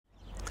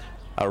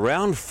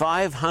Around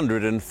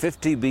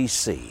 550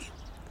 BC,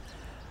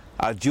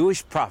 a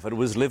Jewish prophet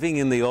was living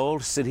in the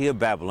old city of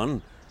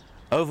Babylon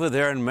over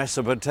there in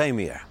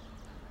Mesopotamia.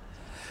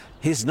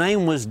 His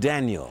name was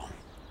Daniel,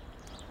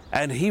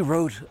 and he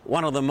wrote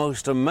one of the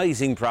most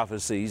amazing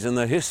prophecies in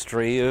the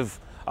history of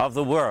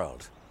the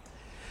world.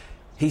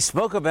 He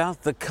spoke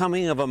about the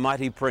coming of a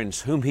mighty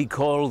prince whom he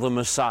called the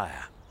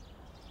Messiah.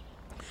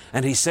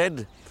 And he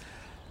said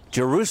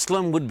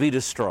Jerusalem would be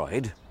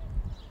destroyed,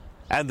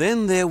 and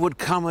then there would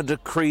come a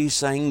decree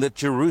saying that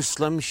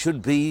Jerusalem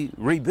should be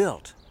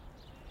rebuilt.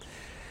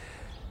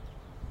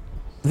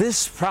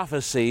 This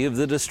prophecy of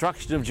the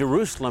destruction of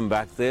Jerusalem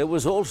back there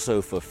was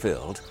also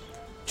fulfilled.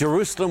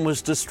 Jerusalem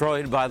was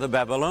destroyed by the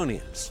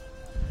Babylonians.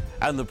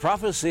 And the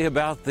prophecy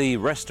about the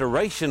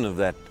restoration of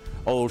that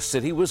old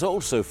city was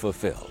also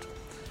fulfilled.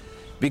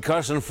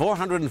 Because in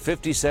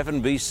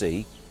 457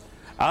 BC,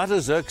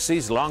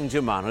 Artaxerxes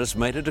Longimanus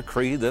made a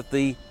decree that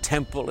the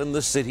temple in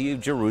the city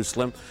of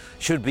Jerusalem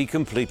should be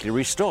completely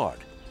restored.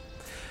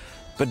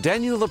 But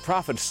Daniel the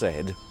prophet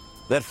said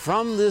that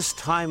from this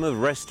time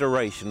of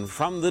restoration,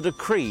 from the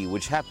decree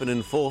which happened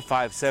in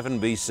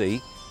 457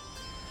 BC,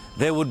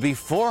 there would be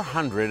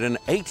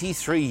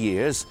 483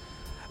 years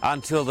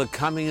until the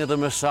coming of the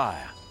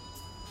Messiah.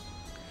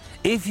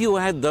 If you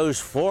add those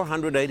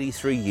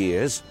 483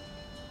 years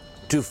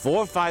to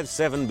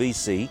 457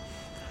 BC,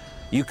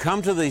 you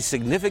come to the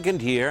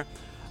significant year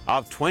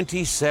of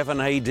 27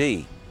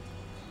 AD.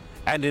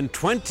 And in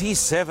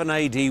 27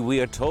 AD, we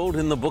are told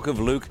in the book of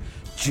Luke,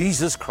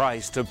 Jesus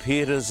Christ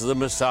appeared as the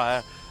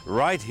Messiah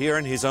right here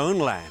in his own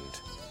land.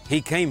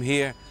 He came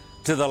here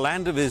to the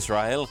land of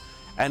Israel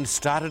and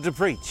started to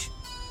preach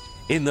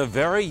in the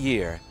very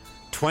year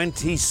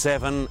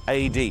 27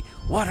 AD.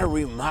 What a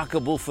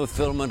remarkable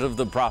fulfillment of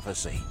the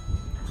prophecy.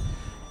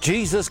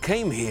 Jesus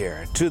came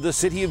here to the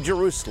city of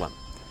Jerusalem,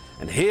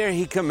 and here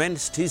he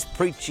commenced his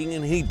preaching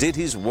and he did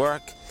his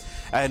work,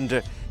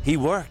 and he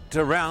worked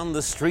around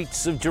the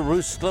streets of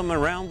Jerusalem,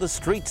 around the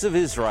streets of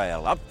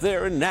Israel, up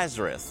there in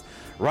Nazareth,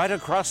 right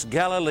across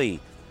Galilee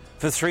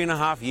for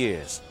 3.5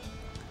 years.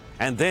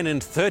 And then in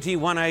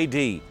 31 AD,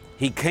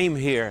 he came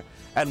here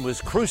and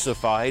was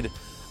crucified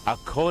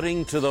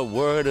according to the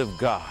Word of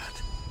God.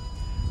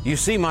 You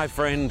see, my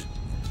friend,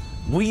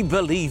 we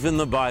believe in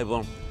the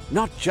Bible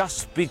not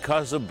just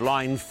because of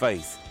blind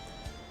faith,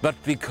 but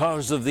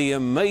because of the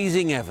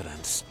amazing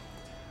evidence.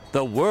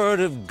 The Word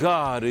of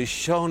God is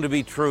shown to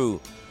be true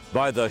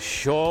by the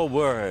sure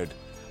word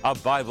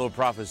of Bible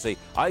prophecy.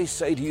 I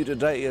say to you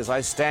today, as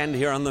I stand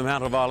here on the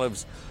Mount of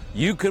Olives,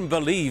 you can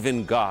believe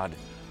in God.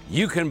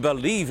 You can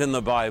believe in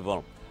the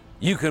Bible.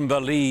 You can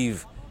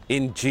believe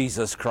in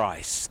Jesus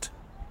Christ.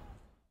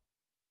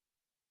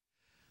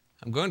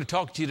 I'm going to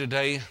talk to you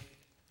today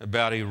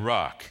about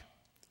Iraq.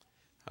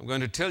 I'm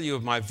going to tell you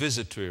of my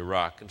visit to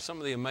Iraq and some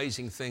of the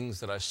amazing things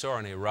that I saw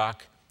in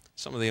Iraq,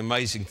 some of the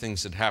amazing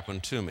things that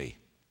happened to me.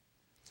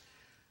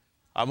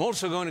 I'm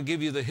also going to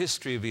give you the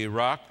history of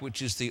Iraq,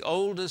 which is the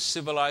oldest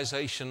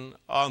civilization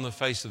on the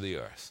face of the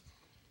earth.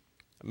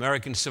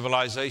 American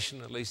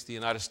civilization, at least the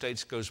United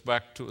States, goes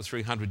back 200 or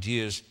 300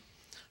 years.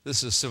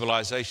 This is a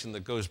civilization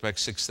that goes back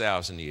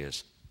 6,000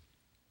 years.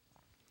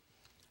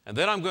 And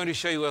then I'm going to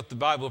show you what the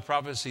Bible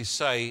prophecies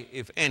say,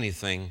 if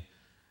anything,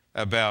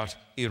 about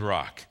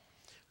Iraq.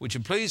 Would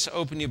you please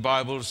open your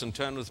Bibles and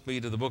turn with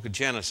me to the book of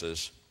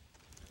Genesis.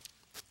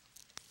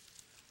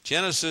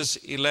 Genesis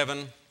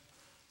 11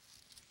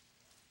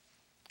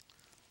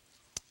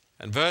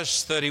 and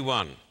verse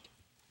 31.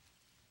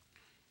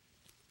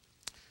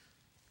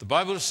 The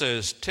Bible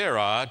says,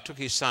 Terah took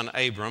his son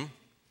Abram,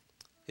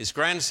 his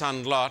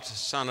grandson Lot,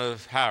 son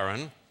of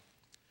Haran,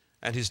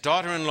 and his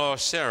daughter-in-law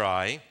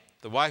Sarai,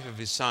 the wife of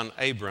his son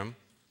Abram,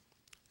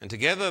 and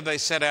together they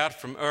set out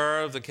from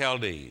Ur of the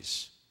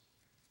Chaldees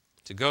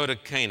to go to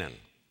Canaan.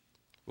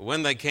 But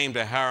when they came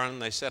to Haran,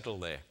 they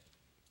settled there.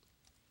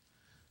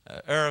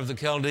 Ur of the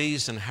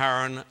Chaldees and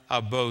Haran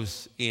are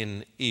both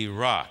in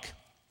Iraq.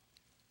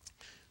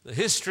 The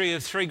history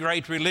of three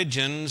great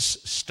religions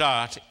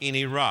start in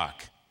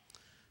Iraq.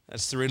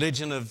 That's the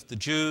religion of the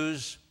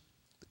Jews,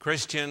 the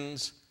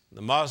Christians,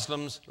 the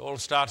Muslims. It all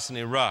starts in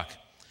Iraq.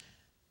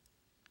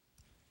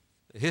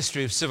 The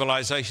history of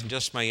civilization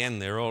just may end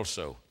there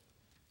also.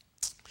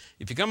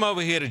 If you come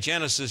over here to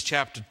Genesis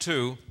chapter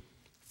 2,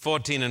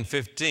 14 and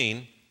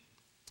 15,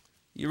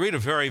 you read a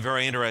very,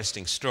 very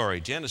interesting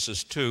story.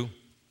 Genesis 2,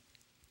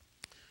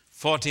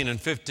 14 and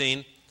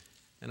 15,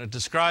 and it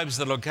describes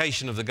the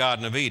location of the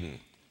Garden of Eden.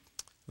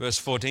 Verse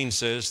 14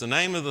 says, the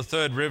name of the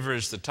third river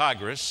is the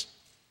Tigris.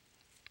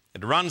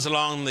 It runs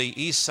along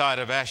the east side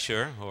of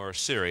Ashur, or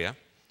Syria,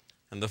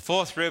 and the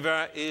fourth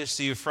river is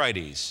the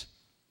Euphrates.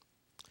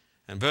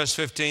 And verse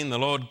 15, the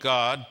Lord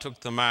God took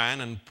the man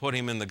and put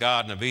him in the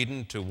Garden of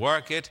Eden to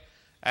work it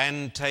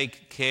and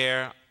take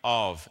care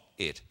of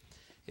it.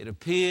 It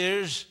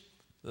appears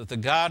that the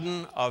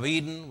Garden of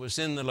Eden was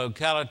in the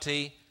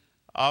locality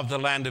of the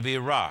land of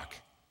Iraq.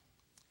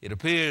 It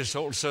appears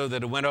also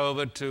that it went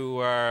over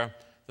to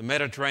the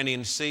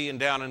Mediterranean Sea and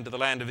down into the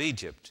land of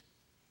Egypt.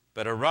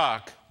 But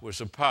Iraq was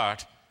a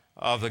part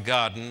of the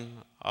Garden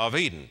of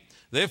Eden.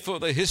 Therefore,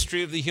 the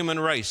history of the human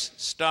race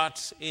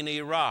starts in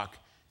Iraq.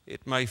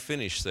 It may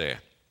finish there.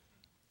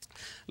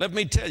 Let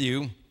me tell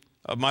you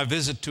of my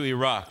visit to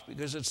Iraq,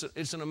 because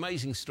it's an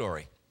amazing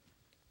story.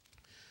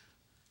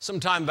 Some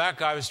time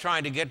back, I was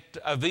trying to get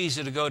a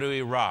visa to go to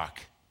Iraq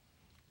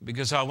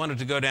because I wanted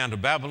to go down to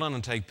Babylon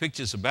and take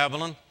pictures of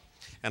Babylon.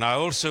 And I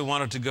also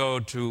wanted to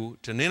go to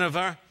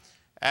Nineveh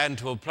and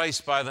to a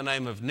place by the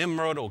name of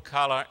Nimrod or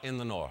Kala in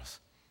the north.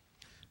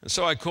 And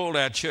so I called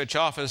our church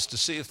office to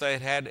see if they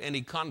had had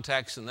any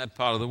contacts in that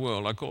part of the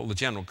world. I called the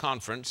General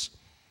Conference.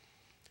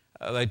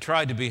 They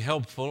tried to be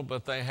helpful,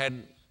 but they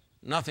had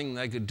nothing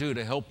they could do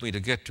to help me to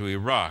get to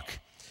Iraq.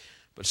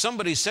 But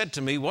somebody said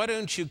to me, why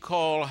don't you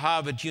call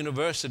Harvard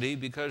University,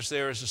 because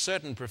there is a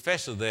certain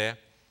professor there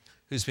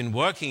who's been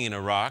working in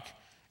Iraq,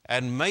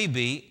 and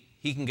maybe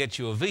he can get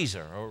you a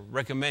visa or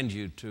recommend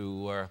you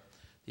to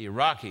the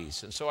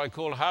Iraqis. And so I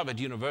called Harvard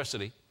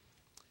University,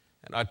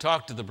 and I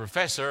talked to the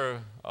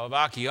professor of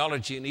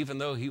archaeology, and even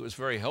though he was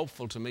very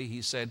helpful to me,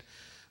 he said,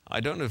 I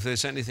don't know if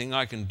there's anything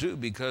I can do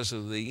because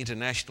of the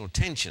international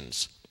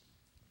tensions.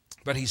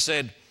 But he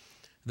said,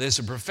 there's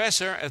a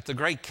professor at the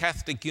great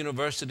Catholic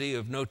University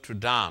of Notre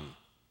Dame.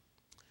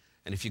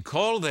 And if you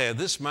call there,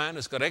 this man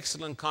has got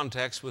excellent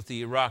contacts with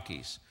the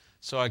Iraqis.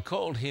 So I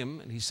called him,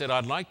 and he said,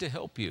 I'd like to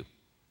help you.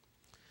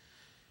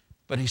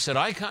 But he said,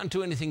 I can't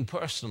do anything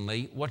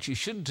personally. What you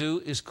should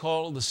do is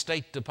call the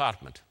State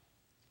Department,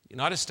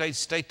 United States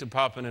State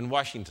Department in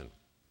Washington.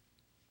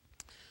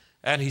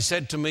 And he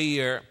said to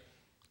me,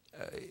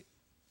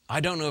 I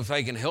don't know if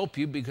they can help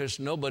you because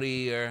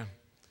nobody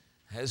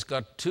has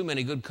got too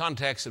many good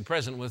contacts at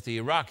present with the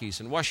Iraqis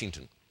in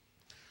Washington.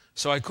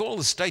 So I called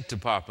the State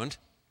Department,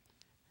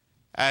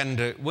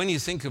 and when you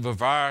think of a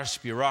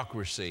vast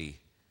bureaucracy,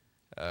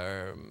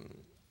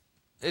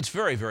 it's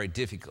very, very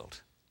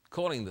difficult.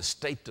 Calling the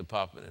State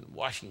Department in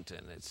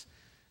Washington,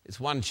 it's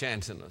one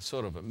chance in a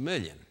sort of a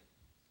million.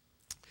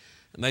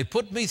 And they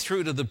put me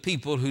through to the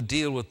people who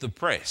deal with the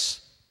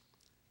press,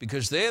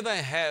 because there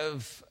they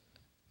have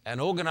an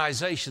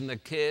organization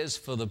that cares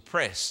for the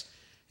press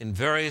in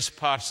various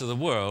parts of the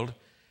world,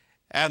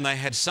 and they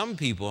had some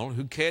people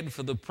who cared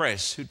for the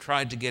press who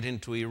tried to get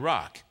into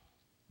Iraq.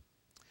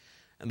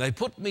 And they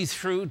put me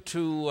through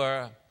to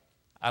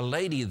a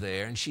lady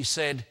there, and she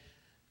said,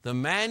 the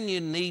man you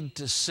need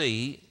to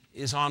see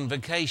is on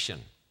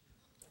vacation.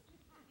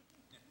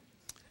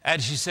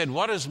 And she said,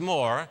 what is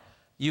more,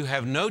 you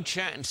have no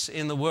chance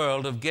in the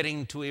world of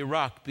getting to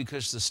Iraq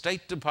because the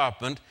State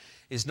Department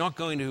is not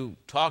going to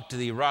talk to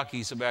the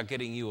Iraqis about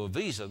getting you a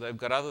visa. They've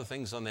got other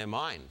things on their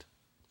mind.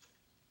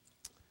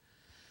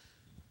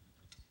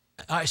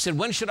 I said,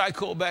 when should I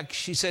call back?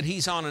 She said,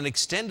 he's on an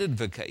extended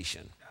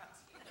vacation.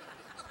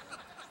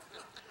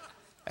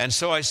 And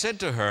so I said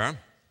to her,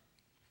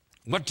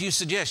 what do you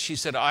suggest? She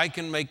said, I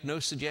can make no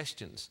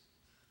suggestions.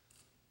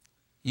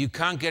 You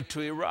can't get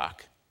to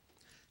Iraq.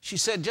 She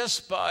said,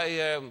 just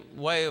by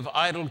way of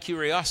idle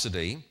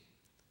curiosity,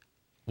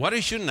 what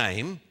is your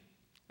name?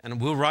 And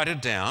we'll write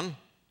it down.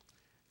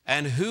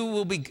 And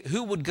who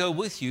would go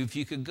with you if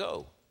you could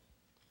go?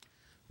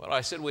 Well,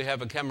 I said, we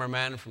have a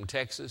cameraman from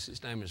Texas.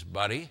 His name is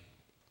Buddy.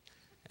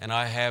 And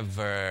I have,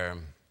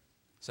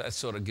 so that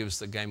sort of gives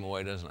the game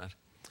away, doesn't it?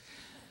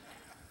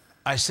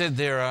 I said,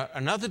 there are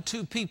another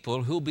two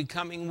people who'll be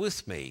coming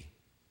with me,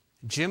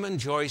 Jim and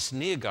Joyce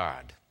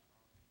Neergaard.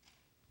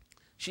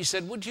 She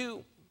said, would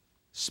you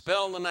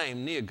spell the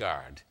name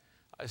Neergaard?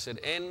 I said,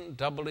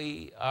 N-E-E-R-G-A-A-R-D-E,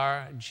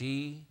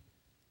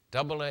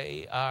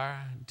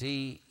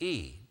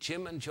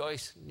 Jim and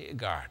Joyce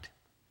Neergaard.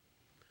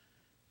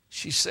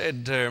 She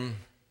said,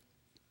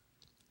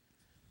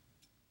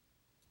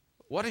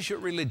 what is your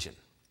religion?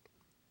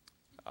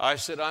 I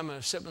said, I'm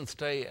a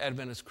Seventh-day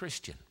Adventist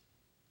Christian.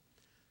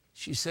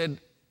 She said,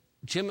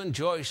 Jim and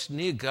Joyce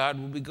Neergaard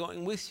will be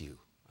going with you.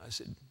 I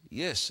said,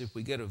 yes, if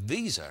we get a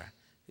visa,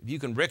 if you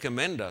can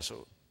recommend us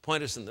or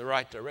point us in the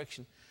right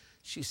direction.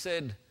 She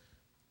said,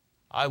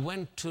 I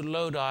went to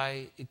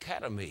Lodi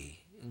Academy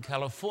in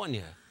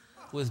California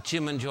with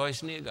Jim and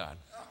Joyce Neergaard.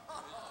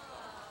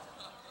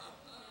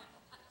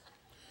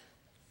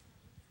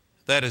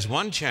 That is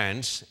one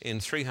chance in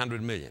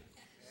 300 million.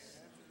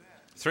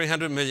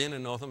 300 million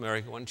in North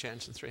America, one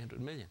chance in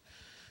 300 million.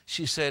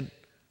 She said,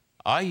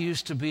 I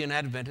used to be an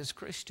Adventist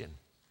Christian.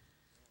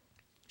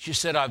 She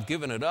said, I've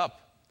given it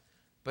up.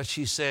 But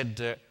she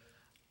said,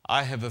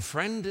 I have a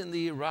friend in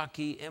the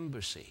Iraqi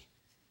embassy.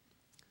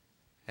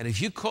 And if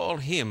you call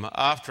him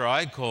after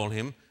I call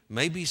him,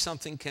 maybe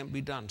something can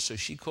be done. So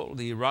she called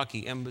the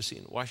Iraqi embassy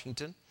in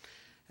Washington.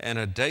 And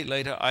a day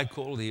later, I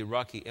called the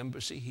Iraqi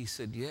embassy. He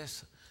said,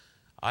 yes,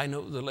 I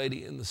know the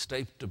lady in the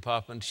State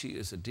Department. She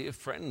is a dear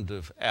friend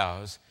of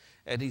ours.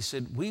 And he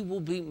said, we will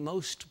be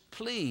most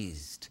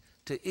pleased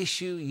to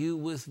issue you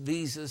with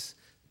visas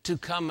to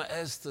come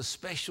as the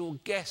special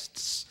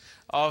guests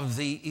of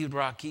the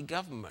Iraqi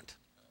government.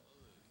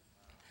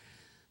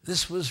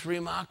 This was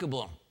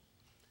remarkable.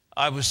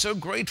 I was so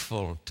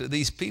grateful to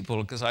these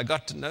people because I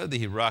got to know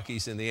the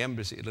Iraqis in the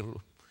embassy a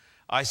little.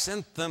 I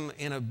sent them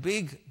in a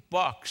big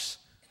box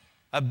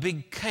a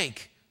big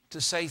cake to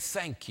say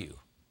thank you.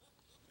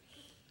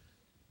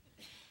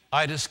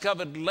 I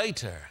discovered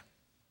later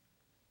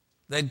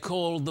they'd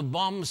called the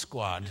bomb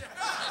squad.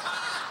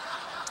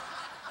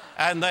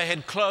 And they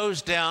had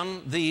closed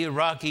down the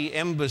Iraqi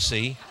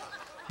embassy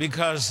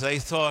because they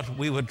thought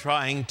we were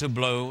trying to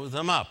blow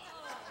them up,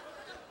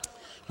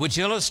 which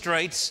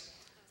illustrates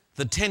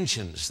the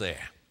tensions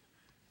there.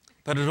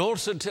 But it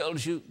also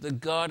tells you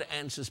that God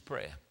answers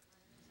prayer.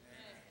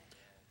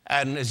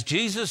 And as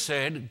Jesus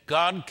said,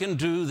 God can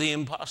do the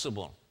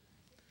impossible.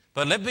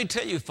 But let me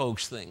tell you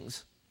folks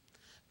things.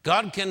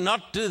 God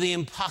cannot do the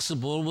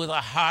impossible with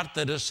a heart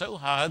that is so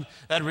hard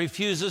that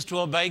refuses to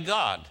obey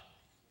God.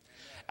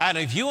 And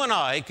if you and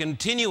I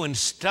continue in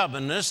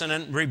stubbornness and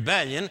in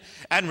rebellion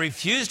and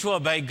refuse to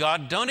obey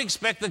God, don't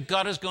expect that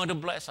God is going to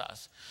bless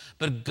us.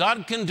 But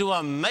God can do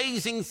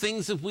amazing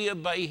things if we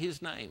obey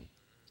His name.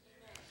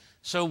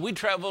 So we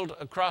traveled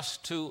across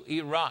to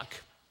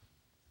Iraq.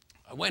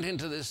 I went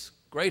into this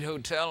great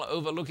hotel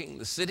overlooking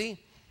the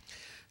city,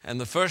 and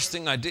the first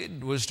thing I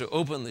did was to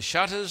open the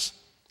shutters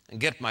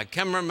and get my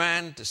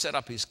cameraman to set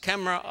up his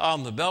camera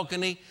on the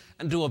balcony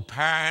and do a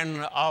pan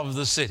of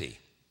the city.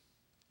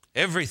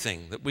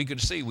 Everything that we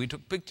could see, we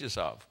took pictures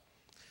of.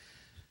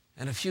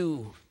 And a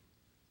few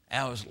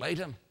hours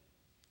later,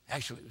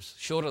 actually it was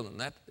shorter than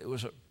that, there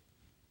was a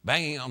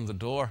banging on the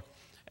door,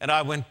 and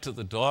I went to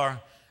the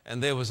door,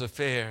 and there was a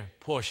fair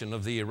portion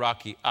of the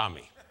Iraqi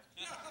army.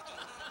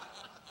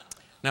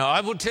 Now,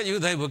 I will tell you,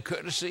 they were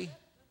courtesy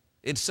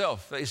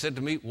itself. They said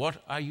to me,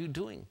 "What are you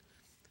doing?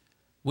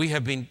 We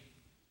have been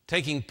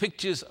taking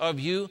pictures of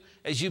you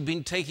as you've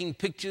been taking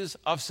pictures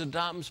of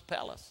Saddam's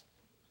palace.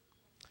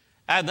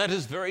 And that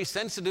is very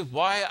sensitive.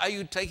 Why are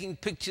you taking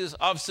pictures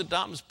of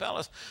Saddam's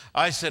palace?"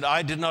 I said,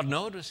 "I did not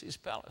know it was his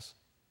palace."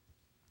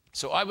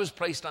 So I was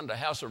placed under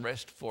house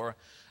arrest for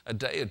a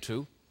day or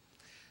two.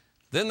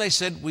 Then they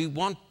said, "We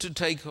want to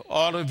take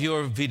all of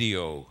your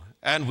video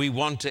and we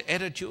want to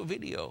edit your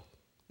video."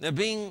 Now,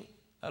 being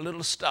a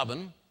little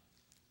stubborn,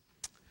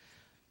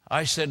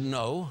 I said,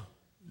 "No,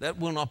 that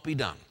will not be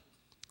done."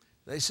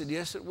 They said,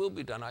 "Yes, it will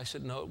be done." I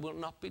said, "No, it will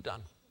not be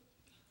done."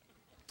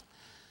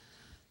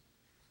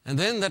 And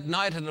then that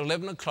night at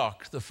 11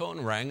 o'clock, the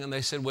phone rang and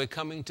they said, "We're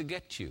coming to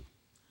get you.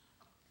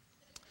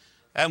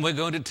 And we're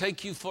going to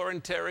take you for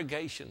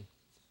interrogation."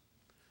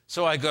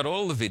 So I got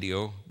all the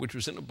video, which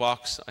was in a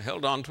box. I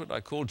held on to it.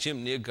 I called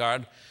Jim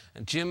Neergaard.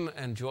 And Jim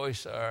and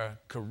Joyce are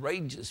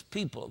courageous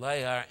people.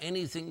 They are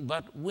anything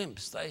but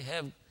wimps. They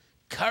have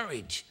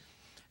courage.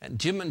 And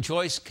Jim and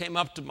Joyce came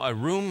up to my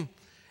room,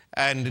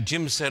 and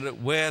Jim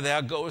said, "Where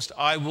thou goest,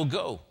 I will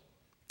go."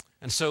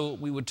 And so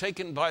we were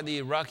taken by the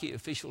Iraqi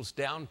officials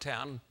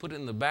downtown, put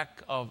in the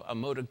back of a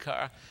motor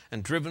car,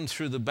 and driven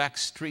through the back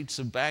streets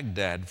of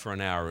Baghdad for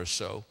an hour or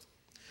so.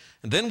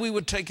 And then we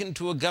were taken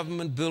to a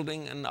government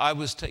building, and I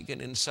was taken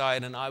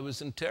inside, and I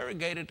was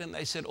interrogated, and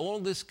they said, "All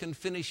this can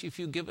finish if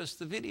you give us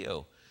the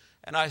video."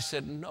 And I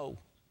said, "No,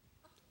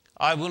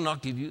 I will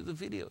not give you the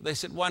video." They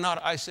said, "Why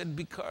not?" I said,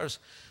 "Because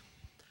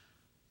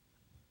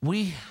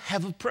we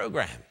have a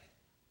program.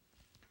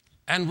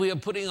 And we are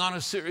putting on a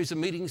series of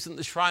meetings in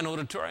the Shrine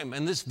Auditorium,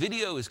 and this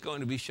video is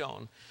going to be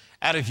shown.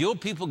 And if your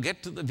people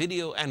get to the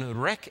video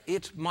and wreck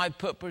it, my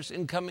purpose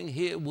in coming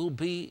here will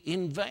be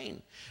in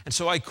vain." And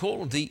so I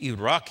called the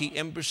Iraqi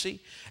embassy,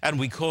 and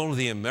we called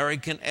the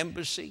American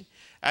embassy.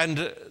 And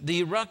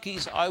the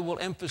Iraqis, I will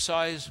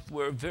emphasize,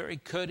 were very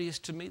courteous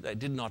to me. They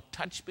did not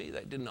touch me.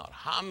 They did not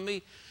harm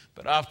me.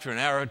 But after an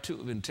hour or two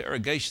of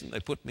interrogation, they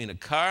put me in a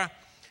car,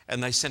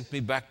 and they sent me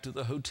back to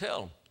the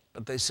hotel.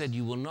 But they said,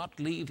 "You will not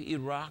leave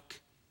Iraq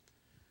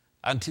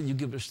until you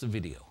give us the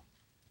video."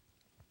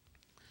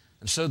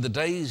 And so the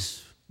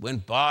days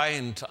went by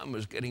and time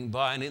was getting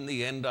by, and in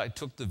the end I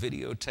took the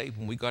videotape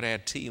and we got our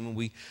team and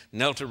we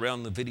knelt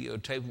around the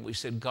videotape and we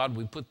said, "God,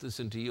 we put this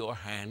into your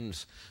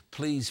hands.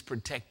 Please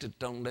protect it.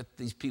 Don't let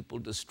these people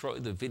destroy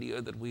the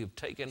video that we have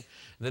taken."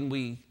 Then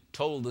we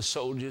told the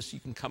soldiers, "You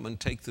can come and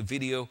take the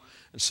video."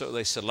 And so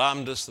they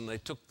salamed us and they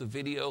took the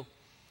video.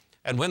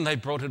 And when they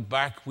brought it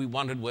back, we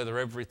wondered whether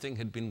everything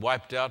had been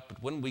wiped out.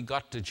 But when we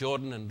got to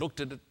Jordan and looked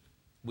at it,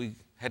 we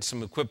had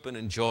some equipment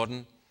in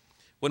Jordan.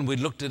 When we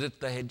looked at it,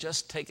 they had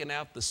just taken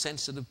out the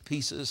sensitive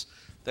pieces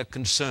that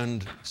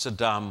concerned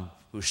Saddam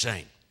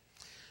Hussein.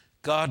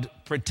 God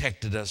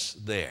protected us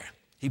there.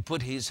 He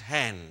put His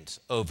hands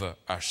over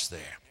us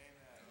there.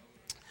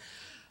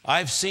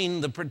 I've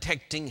seen the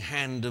protecting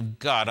hand of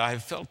God.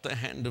 I've felt the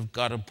hand of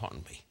God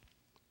upon me.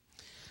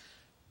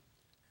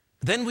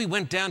 Then we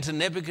went down to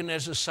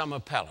Nebuchadnezzar's summer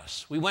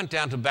palace. We went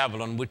down to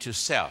Babylon, which is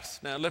south.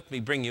 Now, let me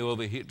bring you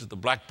over here to the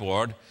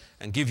blackboard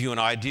and give you an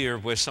idea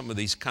of where some of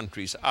these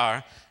countries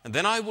are. And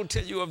then I will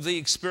tell you of the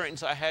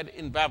experience I had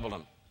in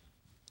Babylon.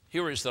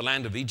 Here is the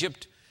land of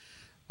Egypt.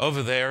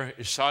 Over there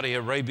is Saudi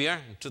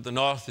Arabia. To the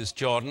north is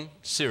Jordan,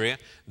 Syria.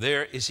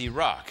 There is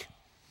Iraq.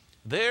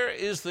 There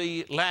is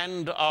the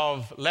land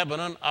of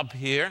Lebanon up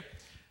here.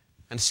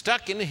 And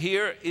stuck in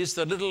here is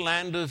the little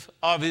land of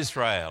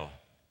Israel.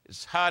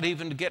 It's hard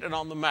even to get it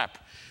on the map.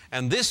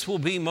 And this will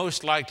be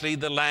most likely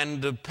the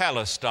land of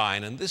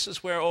Palestine, and this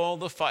is where all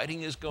the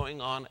fighting is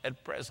going on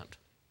at present.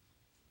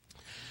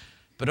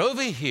 But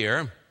over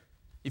here,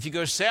 if you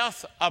go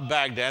south of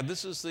Baghdad,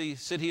 this is the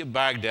city of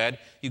Baghdad,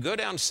 you go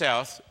down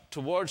south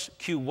towards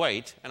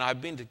Kuwait, and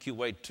I've been to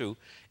Kuwait too,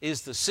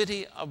 is the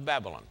city of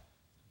Babylon.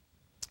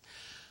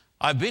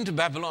 I've been to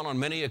Babylon on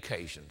many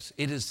occasions.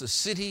 It is the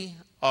city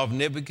of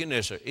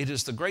Nebuchadnezzar. It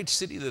is the great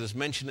city that is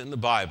mentioned in the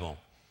Bible.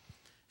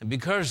 And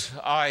because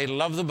I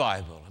love the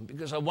Bible, and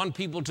because I want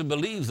people to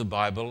believe the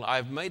Bible,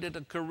 I've made it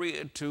a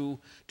career to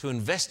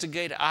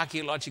investigate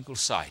archaeological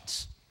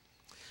sites.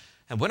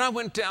 And when I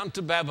went down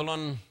to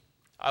Babylon,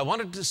 I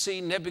wanted to see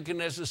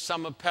Nebuchadnezzar's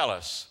summer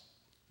palace,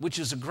 which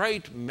is a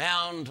great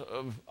mound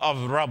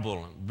of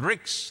rubble, and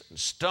bricks and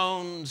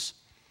stones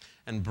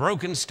and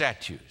broken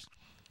statues.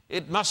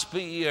 It must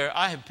be,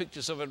 I have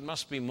pictures of it, it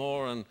must be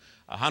more than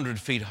 100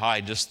 feet high,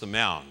 just the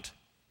mound.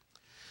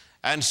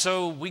 And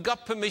so we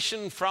got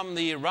permission from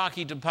the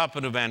Iraqi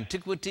Department of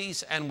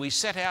Antiquities, and we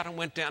set out and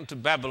went down to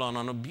Babylon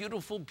on a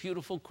beautiful,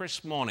 beautiful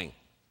crisp morning.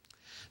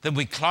 Then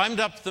we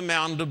climbed up the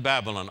mound of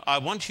Babylon. I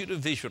want you to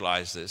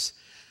visualize this.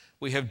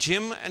 We have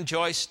Jim and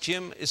Joyce.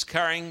 Jim is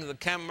carrying the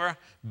camera.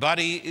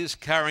 Buddy is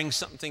carrying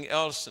something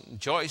else, and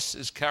Joyce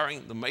is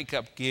carrying the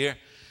makeup gear.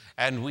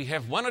 And we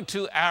have one or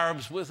two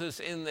Arabs with us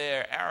in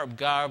their Arab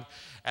garb.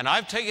 And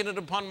I've taken it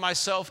upon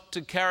myself to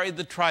carry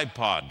the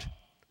tripod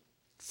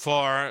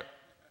for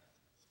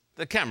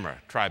the camera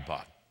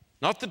tripod.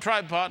 Not the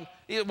tripod.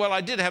 Well,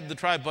 I did have the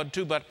tripod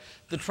too, but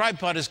the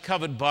tripod is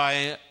covered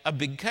by a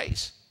big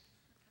case.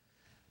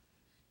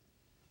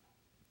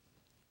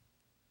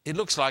 It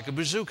looks like a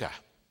bazooka.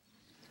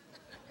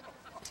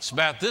 It's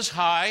about this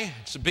high.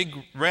 It's a big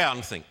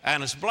round thing,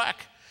 and it's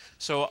black.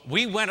 So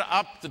we went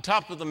up the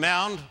top of the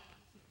mound,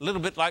 a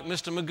little bit like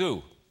Mr.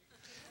 Magoo.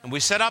 And we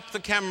set up the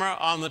camera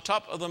on the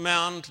top of the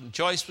mound.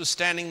 Joyce was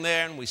standing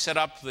there, and we set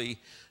up the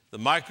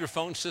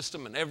microphone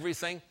system and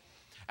everything.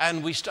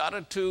 And we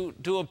started to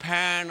do a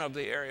pan of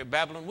the area of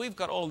Babylon. We've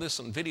got all this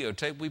on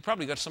videotape. We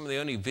probably got some of the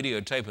only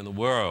videotape in the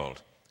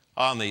world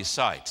on these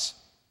sites.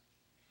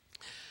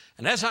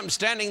 And as I'm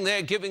standing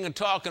there giving a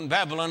talk in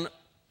Babylon,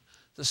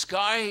 the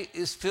sky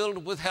is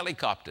filled with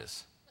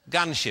helicopters,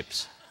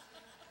 gunships.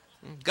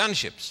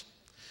 Gunships.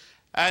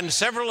 And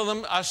several of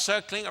them are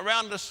circling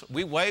around us.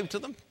 We wave to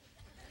them.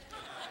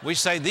 We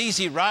say, these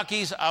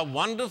Iraqis are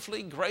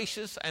wonderfully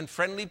gracious and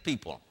friendly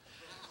people.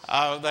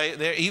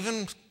 They're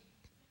even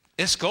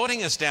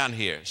escorting us down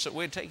here. So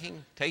we're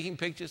taking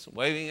pictures,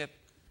 waving at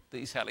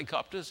these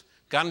helicopters,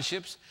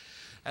 gunships.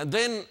 And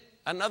then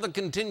another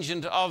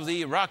contingent of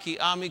the Iraqi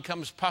army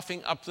comes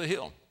puffing up the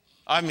hill.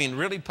 I mean,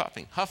 really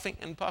puffing, huffing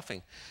and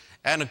puffing.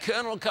 And a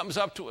colonel comes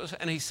up to us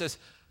and he says,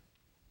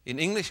 in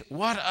English,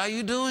 what are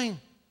you doing?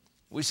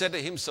 We said to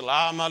him,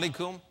 Salam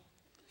alaikum.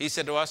 He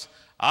said to us,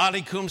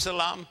 Alaikum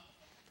salam.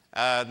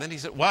 Then he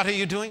said, what are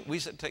you doing? We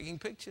said, taking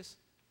pictures.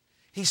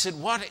 He said,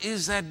 what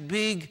is that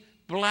big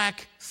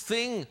black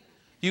thing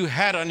you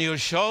had on your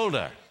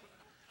shoulder?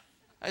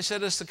 I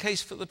said, it's the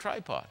case for the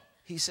tripod.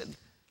 I said,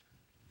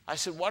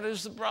 what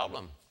is the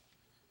problem?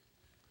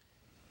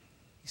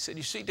 He said,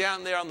 you see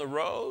down there on the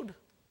road?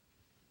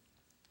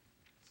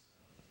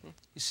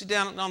 You see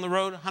down on the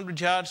road 100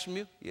 yards from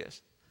you?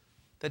 Yes.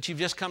 That you've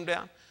just come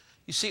down?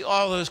 You see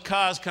all those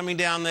cars coming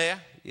down there?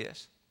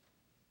 Yes.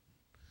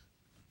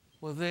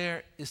 Well,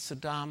 there is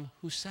Saddam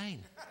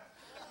Hussein.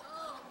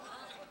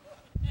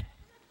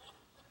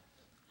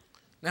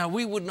 Now,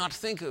 we would not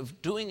think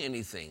of doing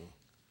anything,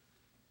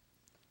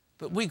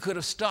 but we could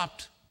have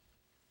stopped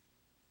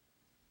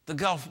the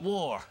Gulf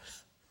War.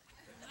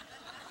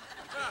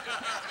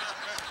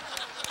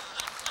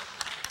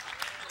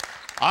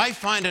 I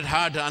find it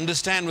hard to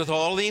understand with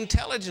all the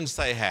intelligence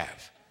they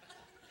have.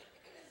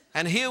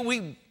 And here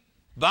we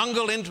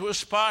bungle into a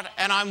spot,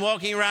 and I'm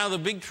walking around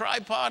with a big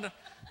tripod.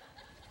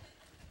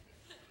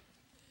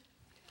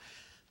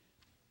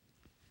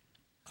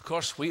 Of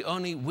course, we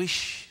only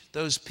wish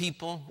those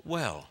people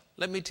well.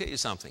 Let me tell you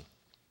something.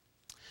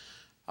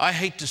 I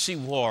hate to see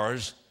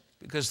wars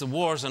because the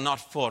wars are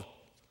not fought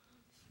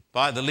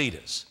by the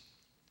leaders.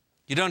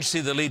 You don't see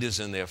the leaders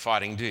in there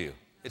fighting, do you?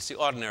 It's the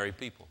ordinary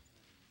people.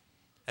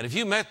 And if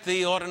you met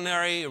the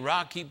ordinary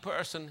Iraqi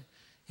person,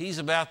 he's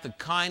about the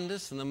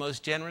kindest and the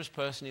most generous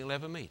person you'll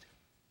ever meet.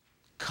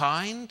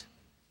 Kind,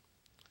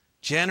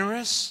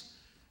 generous,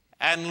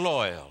 and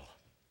loyal.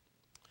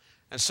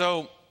 And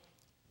so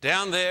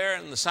down there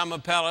in the summer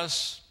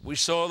palace, we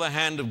saw the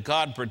hand of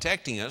God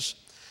protecting us.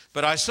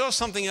 But I saw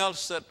something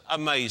else that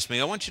amazed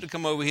me. I want you to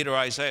come over here to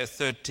Isaiah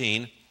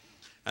 13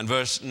 and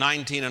verse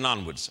 19 and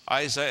onwards.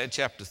 Isaiah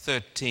chapter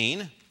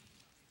 13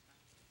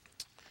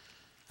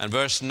 and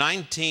verse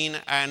 19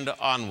 and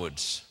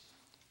onwards.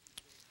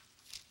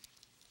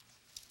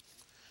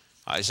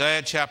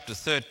 Isaiah chapter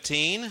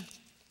 13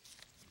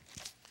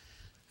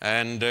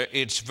 and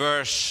it's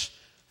verse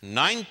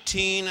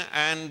 19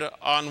 and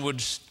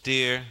onwards,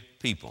 dear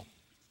people.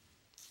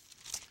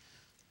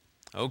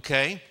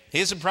 Okay,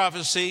 here's a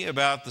prophecy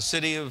about the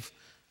city of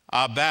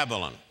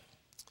Babylon.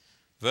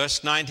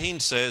 Verse 19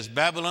 says,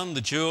 Babylon,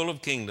 the jewel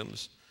of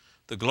kingdoms,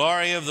 the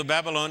glory of the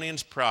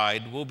Babylonians'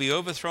 pride, will be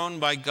overthrown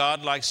by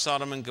God like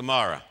Sodom and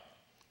Gomorrah.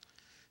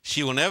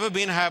 She will never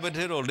be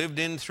inhabited or lived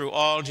in through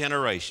all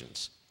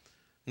generations.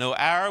 No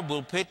Arab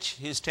will pitch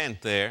his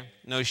tent there.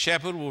 No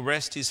shepherd will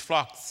rest his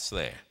flocks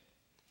there.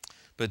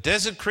 But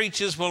desert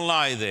creatures will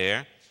lie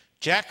there.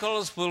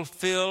 Jackals will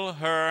fill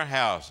her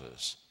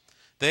houses.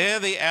 There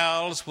the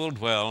owls will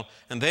dwell,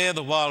 and there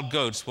the wild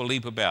goats will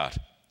leap about.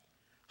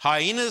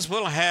 Hyenas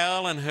will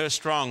howl in her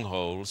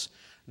strongholds,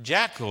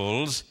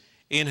 jackals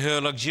in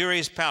her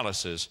luxurious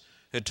palaces.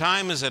 Her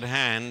time is at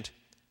hand,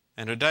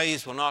 and her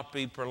days will not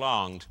be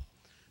prolonged.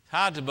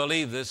 Hard to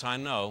believe this, I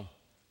know.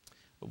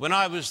 But when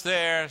I was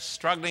there,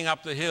 struggling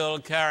up the hill,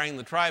 carrying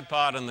the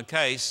tripod and the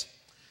case,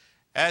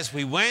 as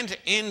we went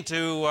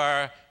into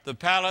the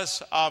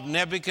palace of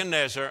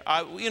Nebuchadnezzar,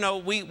 we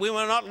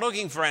were not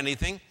looking for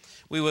anything.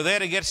 We were there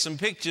to get some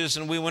pictures,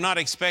 and we were not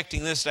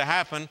expecting this to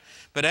happen.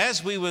 But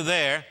as we were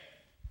there,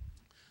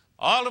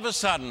 all of a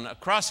sudden,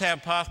 across our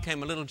path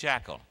came a little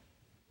jackal.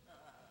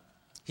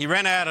 He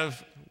ran out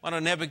of one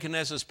of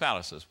Nebuchadnezzar's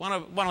palaces, one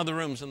of the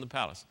rooms in the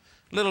palace.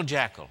 Little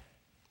jackal.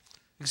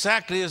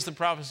 Exactly as the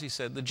prophecy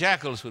said, the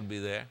jackals would be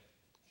there.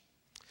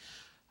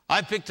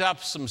 I picked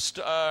up some,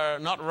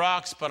 not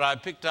rocks, but I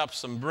picked up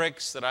some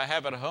bricks that I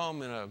have at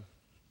home in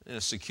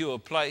a secure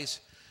place.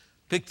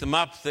 Picked them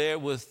up there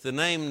with the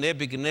name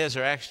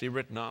Nebuchadnezzar actually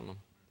written on them.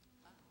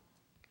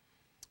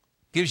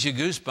 Gives you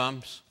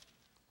goosebumps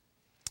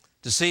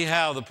to see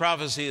how the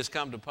prophecy has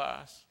come to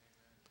pass.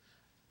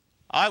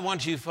 I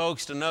want you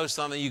folks to know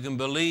something. You can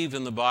believe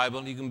in the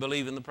Bible. You can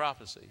believe in the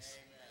prophecies.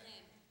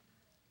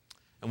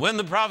 And when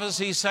the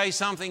prophecies say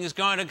something is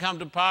going to come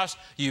to pass,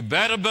 you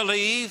better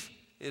believe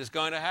it is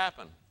going to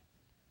happen.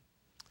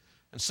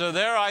 And so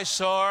there I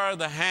saw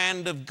the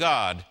hand of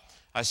God.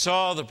 I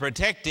saw the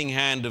protecting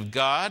hand of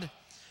God.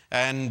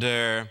 And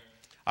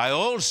I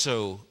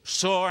also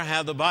saw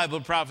how the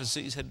Bible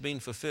prophecies had been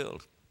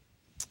fulfilled.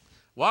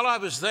 While I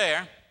was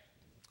there,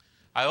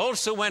 I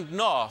also went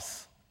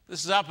north.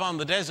 This is up on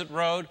the desert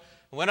road.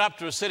 I went up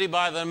to a city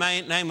by the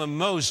name of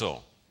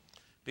Mosul.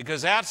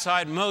 Because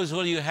outside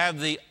Mosul you have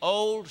the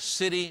old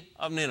city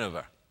of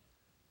Nineveh.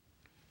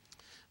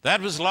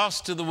 That was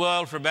lost to the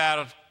world for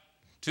about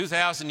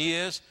 2,000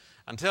 years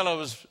until it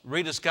was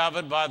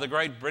rediscovered by the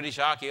great British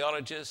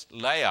archaeologist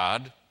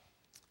Layard.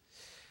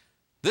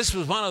 This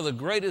was one of the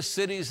greatest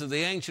cities of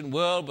the ancient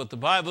world, but the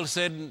Bible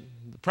said,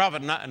 the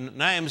prophet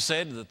Nahum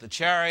said that the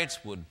chariots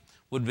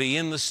would be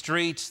in the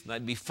streets,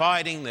 they'd be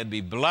fighting, there'd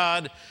be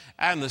blood,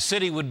 and the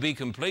city would be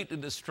completely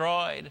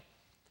destroyed.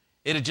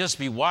 It'd just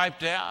be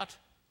wiped out.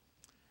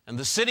 And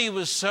the city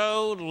was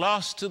so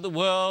lost to the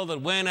world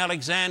that when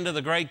Alexander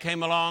the Great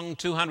came along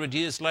 200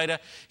 years later,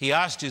 he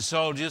asked his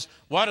soldiers,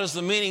 what is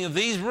the meaning of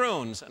these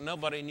ruins? And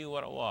nobody knew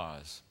what it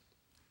was.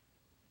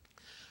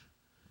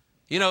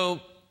 You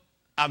know,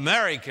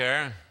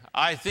 America,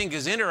 I think,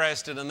 is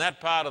interested in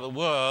that part of the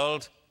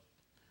world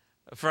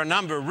for a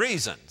number of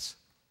reasons.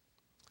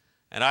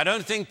 And I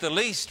don't think the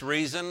least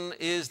reason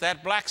is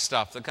that black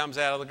stuff that comes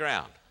out of the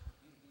ground.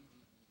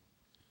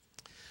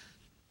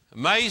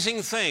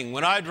 Amazing thing,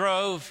 when I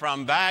drove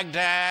from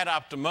Baghdad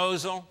up to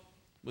Mosul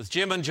with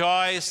Jim and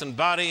Joyce and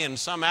Buddy and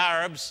some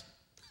Arabs,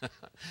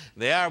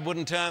 the Arab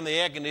wouldn't turn the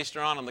air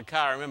conditioner on in the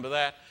car, remember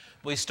that?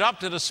 We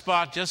stopped at a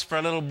spot just for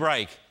a little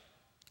break.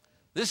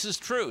 This is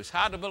true, it's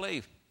hard to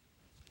believe.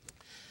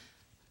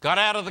 Got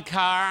out of the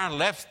car,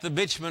 left the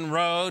bitumen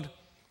road,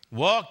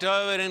 walked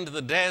over into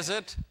the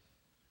desert,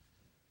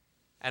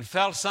 and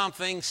felt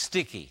something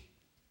sticky.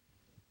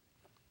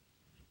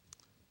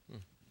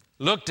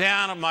 Looked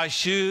down at my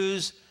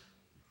shoes,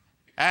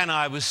 and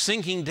I was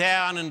sinking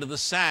down into the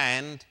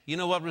sand. You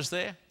know what was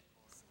there?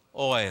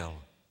 Oil.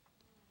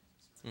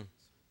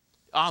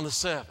 On the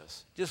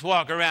surface. Just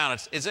walk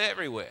around, it's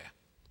everywhere.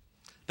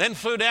 Then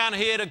flew down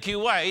here to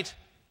Kuwait,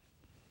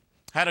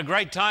 had a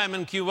great time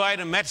in Kuwait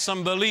and met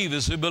some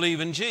believers who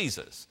believe in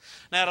Jesus.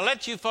 Now, to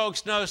let you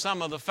folks know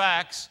some of the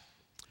facts,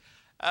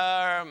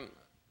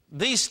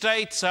 these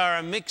states are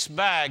a mixed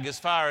bag as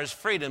far as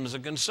freedoms are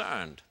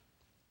concerned.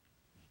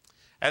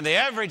 And the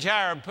average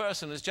Arab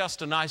person is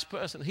just a nice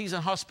person. He's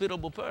a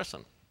hospitable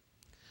person.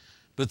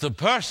 But the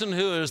person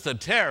who is the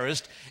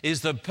terrorist is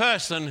the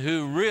person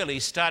who really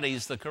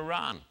studies the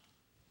Quran.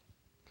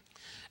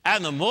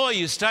 And the more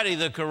you study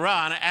the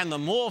Quran and the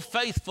more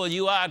faithful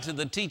you are to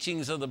the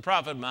teachings of the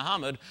Prophet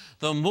Muhammad,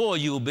 the more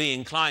you'll be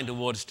inclined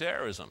towards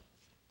terrorism.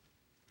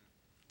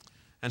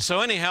 And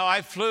so anyhow,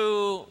 I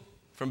flew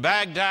from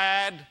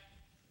Baghdad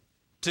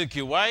to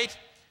Kuwait,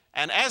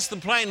 and as the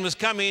plane was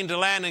coming into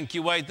land in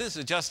Kuwait, this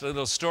is just a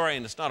little story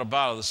and it's not a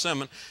part of the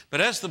sermon,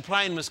 but as the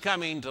plane was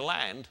coming into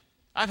land,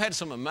 I've had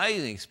some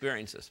amazing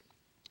experiences.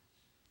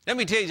 Let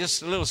me tell you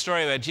just a little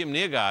story about Jim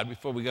Neergaard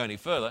before we go any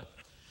further.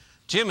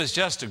 Jim is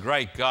just a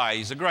great guy.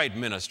 He's a great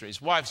minister.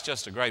 His wife's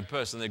just a great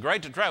person. They're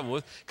great to travel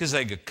with because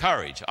they got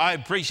courage. I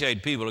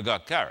appreciate people who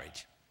got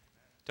courage.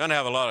 Don't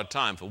have a lot of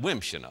time for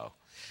wimps, you know.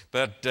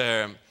 But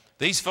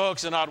These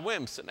folks are not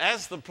wimps. And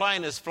as the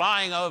plane is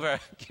flying over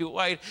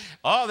Kuwait,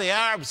 all the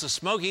Arabs are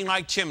smoking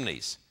like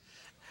chimneys.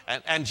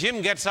 And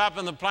Jim gets up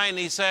in the plane and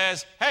he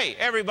says, "Hey,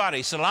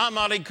 everybody, salam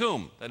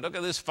alaikum." They look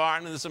at this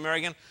foreigner, this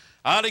American,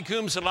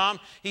 "Alaikum salam."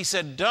 He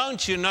said,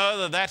 "Don't you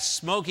know that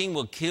smoking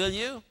will kill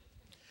you?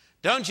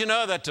 Don't you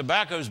know that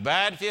tobacco is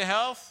bad for your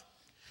health?"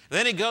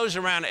 Then he goes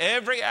around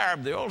every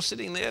Arab, they're all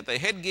sitting there, their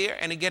headgear,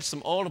 and he gets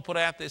them all to put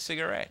out their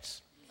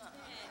cigarettes.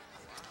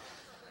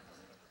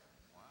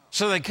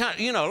 So they can't,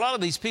 a lot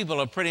of these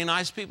people are pretty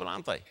nice people,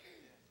 aren't they?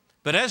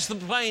 But as the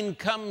plane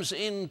comes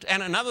in,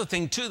 and another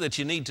thing too that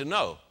you need to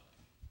know,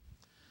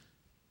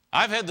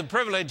 I've had the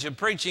privilege of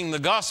preaching the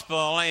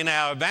gospel in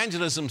our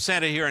evangelism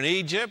center here in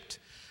Egypt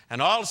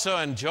and also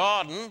in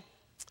Jordan.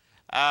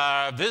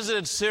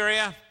 Visited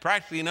Syria,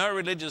 practically no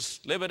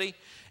religious liberty.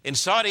 In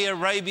Saudi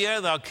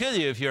Arabia, they'll kill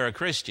you if you're a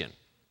Christian.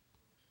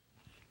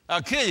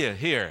 They'll kill you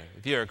here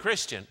if you're a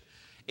Christian.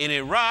 In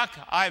Iraq,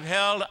 I've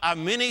held a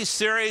mini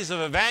series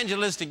of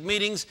evangelistic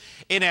meetings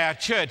in our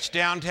church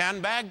downtown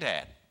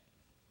Baghdad.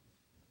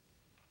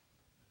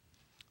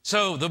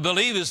 So the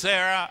believers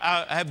there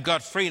have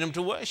got freedom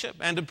to worship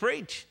and to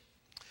preach.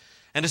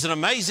 And it's an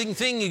amazing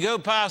thing. You go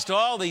past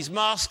all these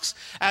mosques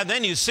and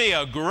then you see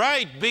a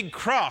great big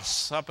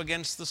cross up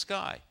against the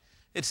sky.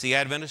 It's the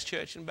Adventist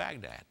church in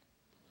Baghdad.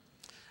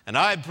 And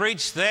I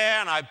preached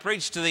there, and I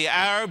preached to the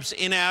Arabs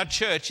in our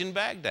church in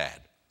Baghdad.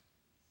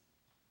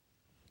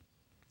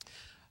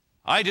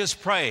 I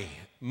just pray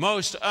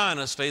most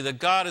earnestly that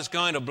God is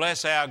going to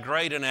bless our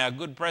great and our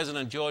good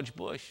President George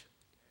Bush.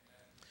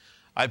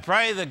 I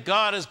pray that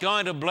God is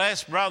going to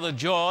bless Brother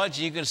George.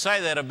 You can say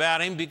that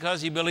about him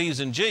because he believes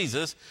in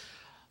Jesus.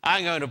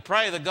 I'm going to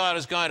pray that God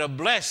is going to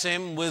bless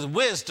him with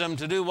wisdom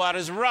to do what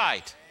is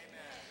right,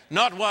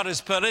 not what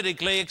is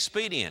politically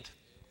expedient.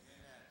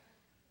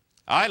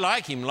 I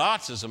like him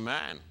lots as a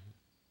man.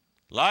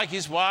 Like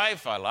his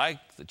wife, I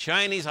like the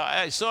Cheneys.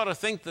 I sort of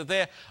think that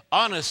they're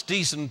honest,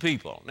 decent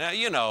people.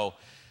 Now,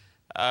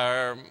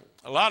 a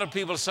lot of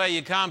people say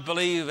you can't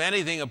believe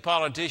anything a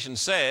politician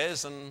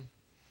says, and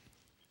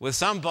with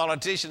some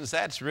politicians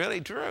that's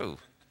really true,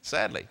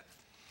 sadly.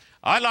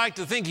 I like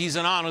to think he's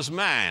an honest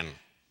man,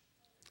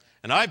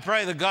 and I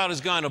pray that God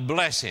is going to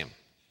bless him,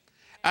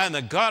 and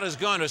that God is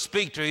going to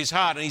speak to his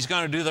heart, and he's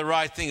going to do the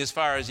right thing as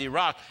far as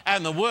Iraq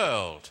and the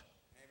world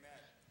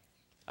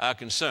are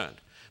concerned.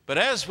 But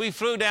as we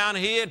flew down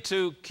here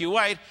to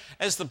Kuwait,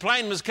 as the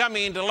plane was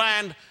coming into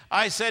land,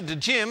 I said to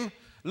Jim,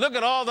 "Look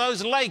at all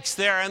those lakes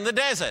there in the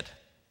desert.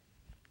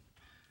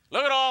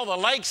 Look at all the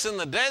lakes in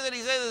the desert."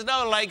 He said, "There's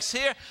no lakes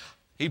here."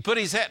 He put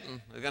his head,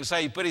 I was going to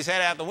say he put his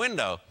head out the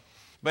window,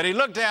 but he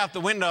looked out the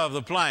window of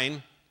the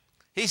plane.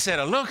 He said,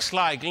 "It looks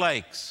like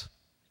lakes,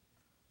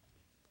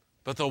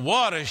 but the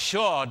water's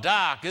sure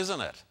dark,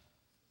 isn't it?"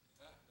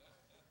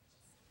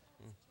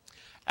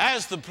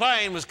 As the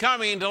plane was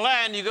coming into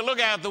land, you could look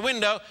out the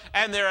window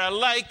and there are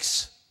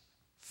lakes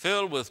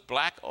filled with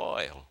black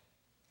oil.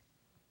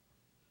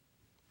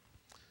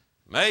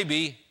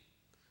 Maybe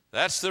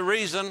that's the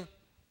reason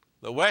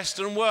the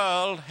Western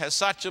world has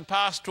such a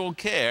pastoral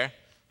care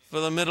for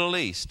the Middle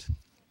East.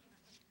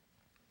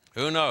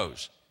 Who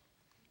knows?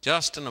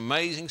 Just an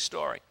amazing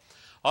story.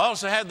 I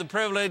also had the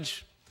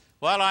privilege,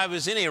 while I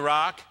was in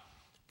Iraq,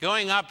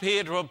 going up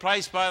here to a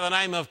place by the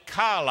name of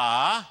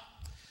Kala,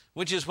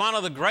 which is one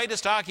of the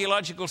greatest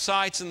archaeological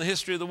sites in the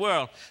history of the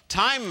world.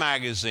 Time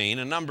magazine,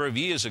 a number of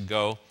years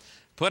ago,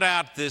 put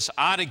out this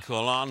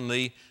article on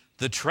the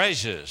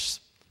treasures,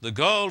 the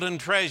golden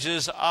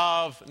treasures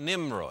of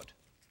Nimrod.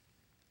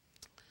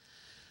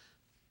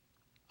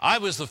 I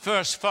was the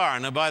first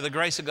foreigner, by the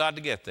grace of God,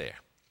 to get there.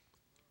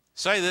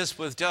 Say this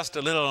with just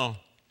a little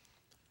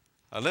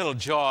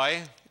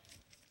joy.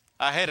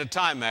 I had a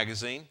Time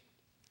magazine,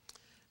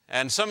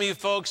 and some of you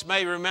folks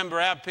may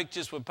remember our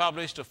pictures were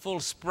published a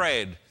full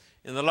spread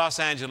in the Los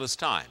Angeles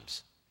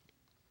Times.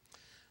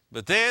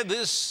 But there,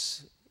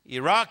 this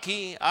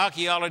Iraqi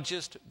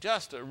archaeologist,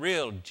 just a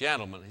real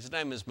gentleman, his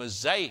name is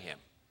Mazahim,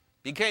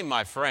 became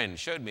my friend,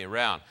 showed me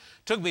around,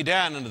 took me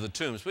down into the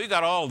tombs. We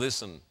got all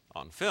this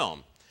on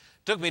film.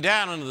 Took me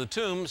down into the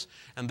tombs,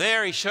 and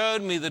there he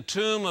showed me the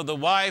tomb of the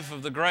wife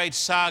of the great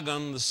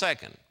Sargon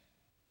II,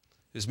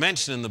 who's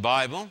mentioned in the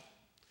Bible,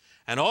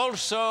 and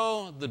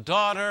also the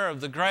daughter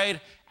of the great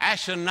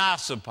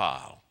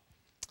Ashurnasirpal.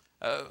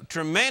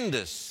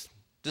 Tremendous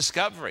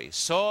discovery.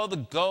 Saw the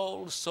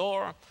gold,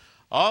 saw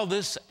all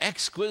this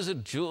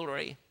exquisite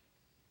jewelry.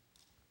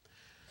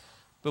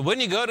 But when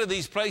you go to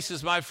these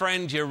places, my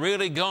friend, you're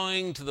really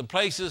going to the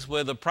places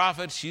where the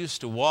prophets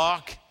used to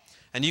walk,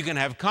 and you can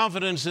have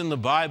confidence in the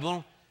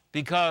Bible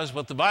because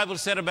what the Bible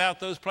said about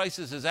those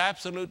places is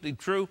absolutely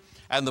true,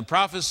 and the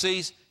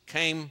prophecies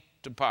came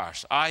to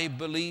pass. I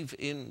believe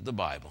in the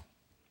Bible.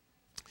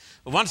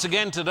 But once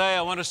again today,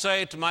 I want to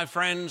say to my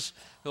friends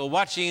who are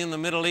watching in the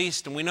Middle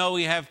East, and we know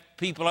we have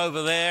people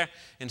over there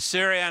in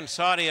Syria and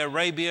Saudi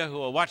Arabia who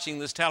are watching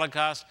this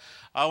telecast,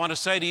 I want to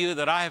say to you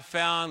that I have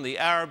found the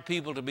Arab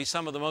people to be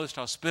some of the most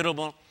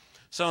hospitable,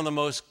 some of the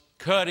most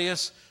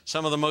courteous,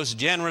 some of the most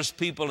generous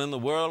people in the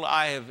world.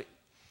 I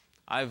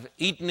I've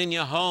eaten in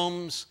your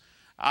homes.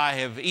 I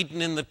have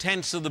eaten in the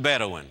tents of the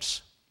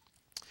Bedouins.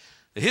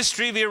 The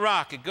history of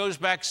Iraq, it goes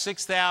back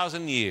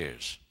 6,000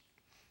 years.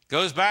 It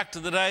goes back to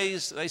the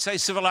days, they say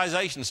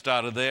civilization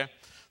started there.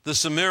 The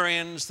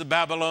Sumerians, the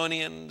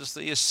Babylonians,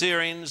 the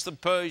Assyrians, the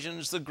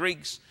Persians, the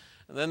Greeks,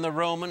 and then the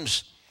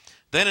Romans.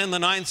 Then in the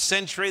 9th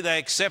century, they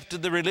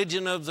accepted the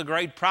religion of the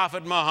great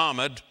prophet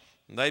Muhammad.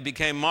 And they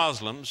became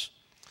Muslims.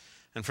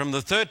 And from the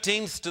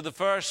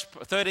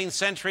 13th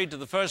century to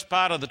the first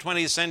part of the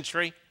 20th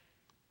century,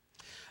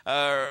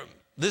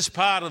 this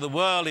part of the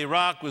world,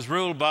 Iraq, was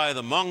ruled by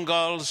the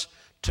Mongols,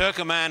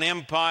 Turkoman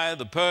Empire,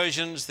 the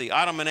Persians, the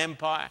Ottoman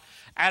Empire,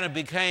 and it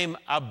became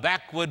a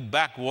backward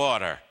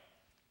backwater.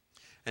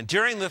 And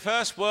during the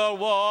First World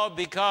War,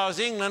 because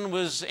England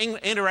was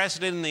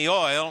interested in the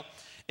oil,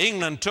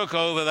 England took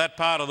over that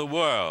part of the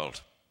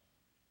world.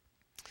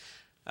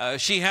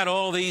 She had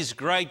all these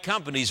great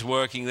companies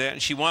working there,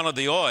 and she wanted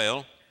the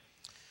oil.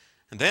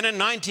 And then in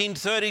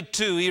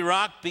 1932,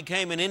 Iraq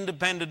became an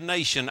independent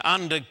nation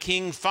under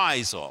King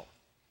Faisal.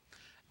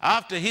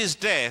 After his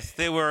death,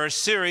 there were a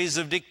series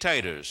of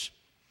dictators.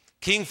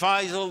 King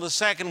Faisal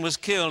II was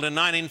killed in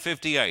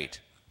 1958.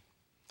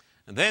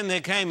 And then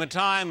there came a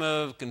time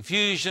of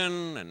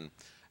confusion, and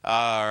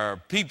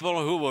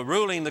people who were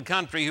ruling the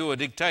country who were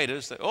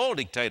dictators, they're all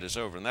dictators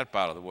over in that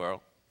part of the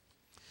world.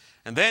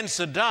 And then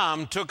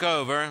Saddam took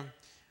over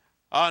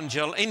in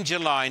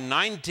July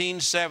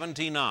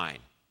 1979.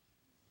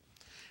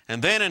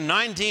 And then in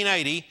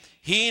 1980,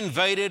 he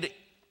invaded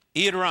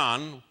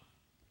Iran,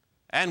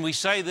 and we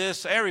say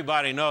this,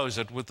 everybody knows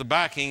it, with the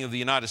backing of the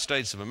United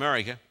States of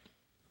America.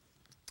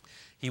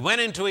 He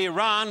went into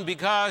Iran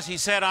because he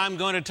said, I'm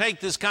going to take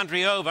this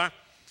country over.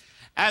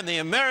 And the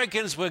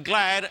Americans were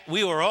glad,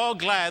 we were all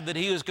glad that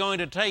he was going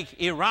to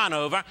take Iran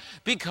over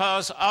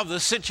because of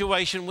the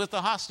situation with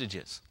the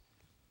hostages.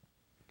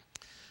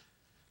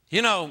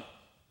 You know,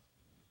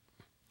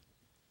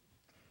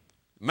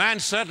 man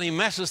certainly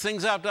messes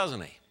things up,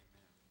 doesn't he?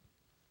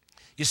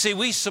 You see,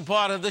 we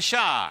supported the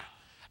Shah,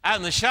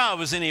 and the Shah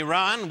was in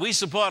Iran. We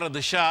supported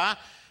the Shah,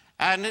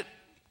 and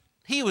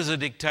he was a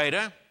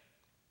dictator.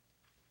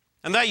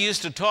 And they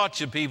used to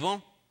torture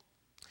people.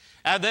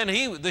 And then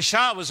the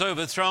Shah was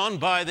overthrown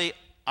by the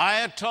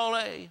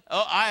Ayatollah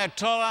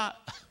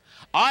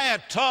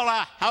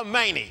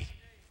Khomeini.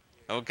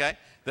 Okay,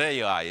 there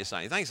you are, you're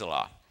saying, thanks a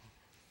lot.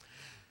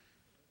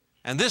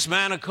 And this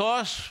man, of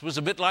course, was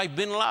a bit like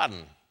bin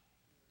Laden,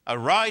 a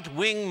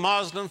right-wing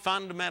Muslim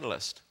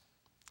fundamentalist.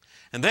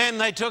 And then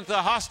they took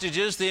the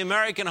hostages, the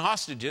American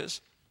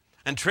hostages,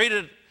 and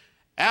treated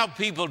our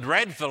people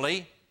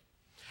dreadfully.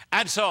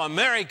 And so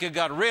America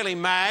got really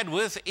mad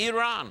with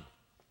Iran,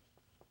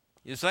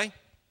 you see?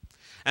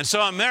 And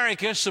so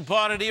America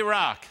supported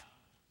Iraq.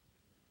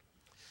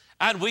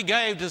 And we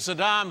gave to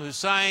Saddam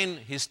Hussein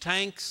his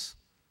tanks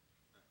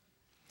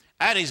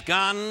and his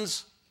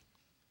guns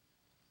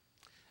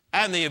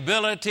and the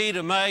ability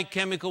to make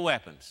chemical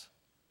weapons.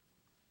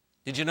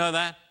 Did you know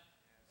that?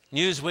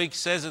 Newsweek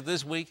says it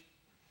this week.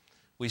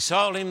 We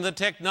sold him the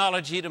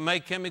technology to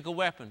make chemical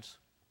weapons.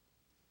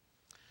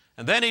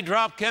 And then he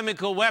dropped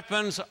chemical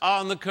weapons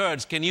on the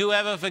Kurds. Can you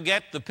ever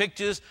forget the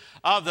pictures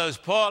of those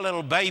poor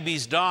little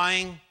babies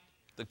dying?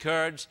 The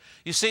Kurds.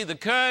 You see, the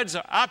Kurds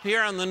are up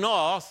here in the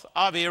north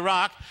of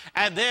Iraq,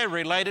 and they're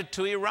related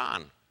to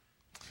Iran.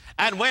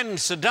 And when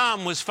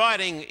Saddam was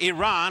fighting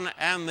Iran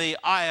and the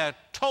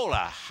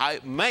Ayatollah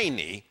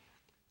Khomeini,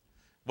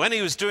 when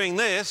he was doing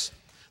this,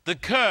 the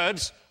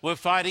Kurds were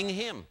fighting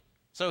him.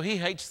 So he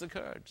hates the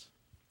Kurds.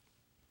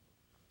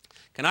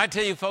 Can I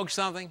tell you folks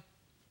something?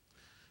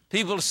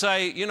 People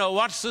say, you know,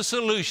 what's the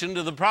solution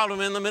to the problem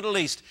in the Middle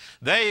East?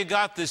 There you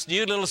got this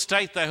new little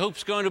state they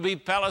hope's going to be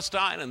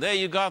Palestine, and there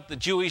you got the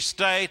Jewish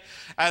state,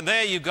 and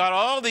there you got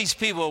all these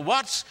people.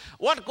 What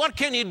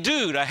can you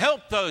do to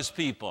help those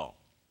people?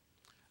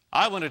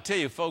 I want to tell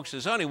you, folks,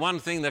 there's only one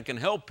thing that can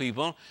help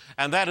people,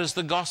 and that is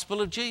the gospel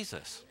of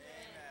Jesus.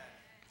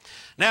 Amen.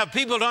 Now, if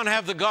people don't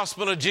have the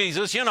gospel of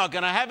Jesus, you're not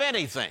going to have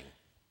anything.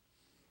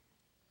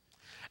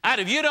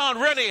 And if you don't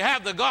really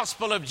have the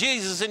gospel of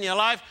Jesus in your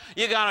life,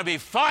 you're going to be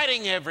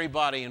fighting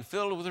everybody and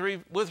filled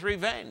with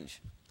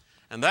revenge.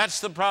 And that's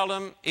the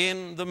problem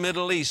in the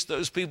Middle East.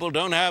 Those people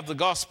don't have the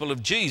gospel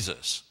of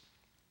Jesus.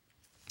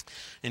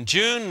 In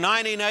June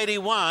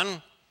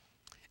 1981,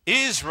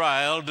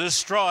 Israel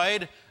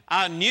destroyed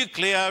a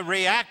nuclear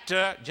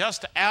reactor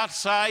just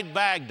outside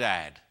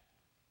Baghdad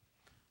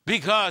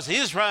because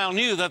Israel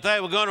knew that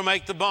they were going to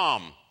make the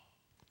bomb.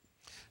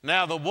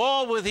 Now, the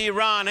war with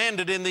Iran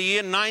ended in the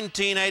year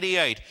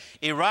 1988.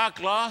 Iraq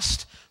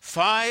lost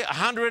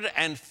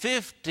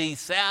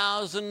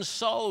 550,000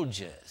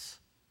 soldiers.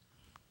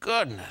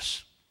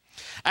 Goodness.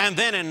 And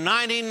then in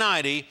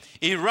 1990,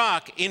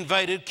 Iraq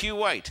invaded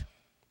Kuwait.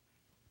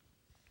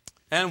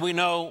 And we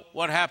know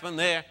what happened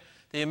there.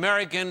 The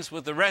Americans,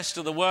 with the rest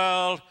of the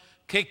world,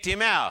 kicked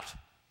him out.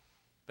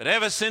 But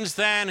ever since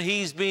then,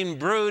 he's been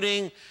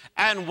brooding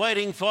and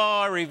waiting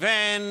for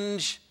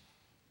revenge.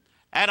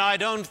 And I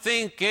don't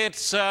think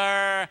it's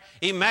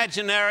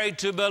imaginary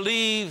to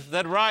believe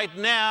that right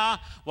now,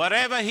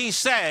 whatever he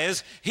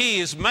says, he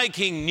is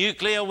making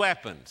nuclear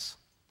weapons.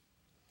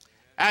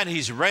 And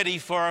he's ready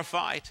for a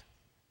fight.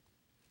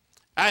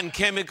 And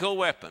chemical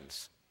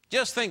weapons.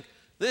 Just think,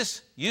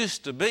 this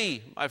used to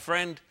be, my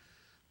friend,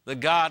 the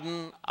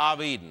Garden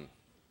of Eden.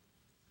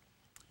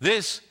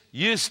 This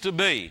used to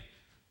be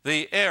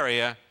the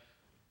area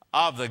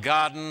of the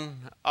Garden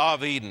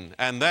of Eden.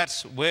 And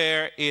that's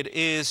where it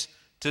is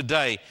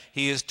today.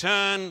 He has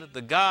turned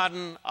the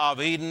Garden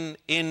of Eden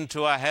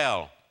into a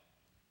hell.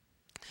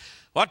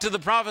 What did the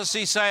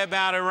prophecy say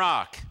about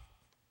Iraq?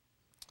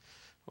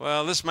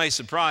 Well, this may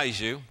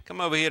surprise you. Come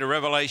over here to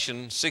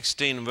Revelation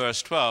 16 and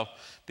verse 12,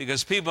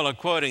 because people are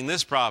quoting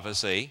this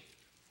prophecy,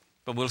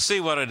 but we'll see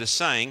what it is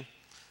saying.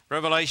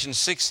 Revelation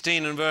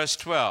 16 and verse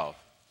 12.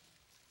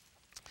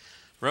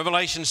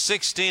 Revelation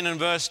 16 and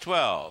verse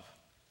 12.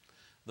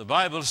 The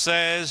Bible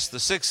says, the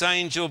sixth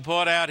angel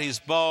poured out his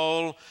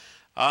bowl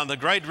on the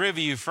great river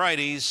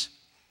Euphrates,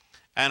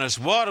 and its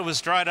water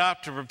was dried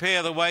up to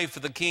prepare the way for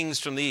the kings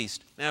from the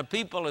east. Now,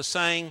 people are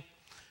saying,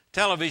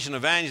 television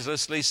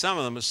evangelists, at least some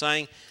of them are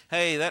saying,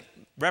 hey, that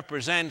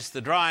represents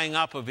the drying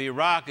up of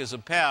Iraq as a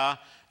power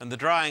and the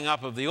drying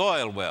up of the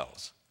oil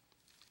wells.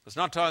 It's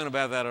not talking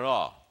about that at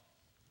all.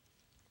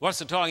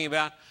 What's it talking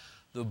about?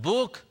 The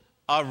book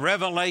of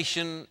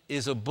Revelation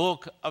is a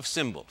book of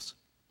symbols.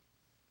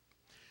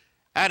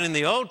 And in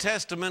the Old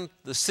Testament,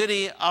 the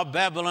city of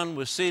Babylon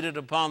was seated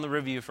upon the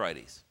river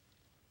Euphrates.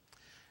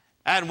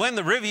 And when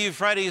the river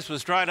Euphrates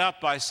was dried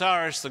up by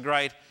Cyrus the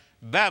Great,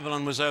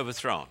 Babylon was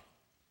overthrown.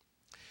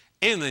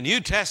 In the New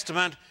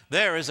Testament,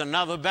 there is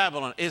another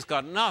Babylon. It's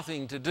got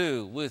nothing to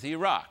do with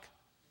Iraq.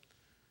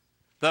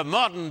 The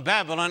modern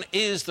Babylon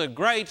is the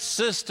great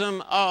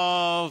system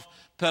of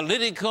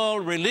political,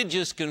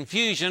 religious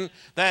confusion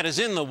that is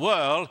in the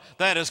world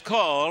that is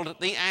called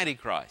the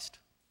Antichrist.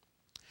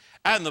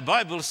 And the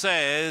Bible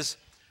says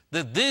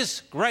that this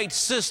great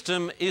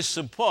system is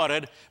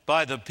supported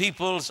by the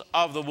peoples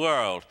of the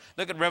world.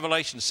 Look at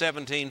Revelation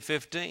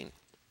 17:15.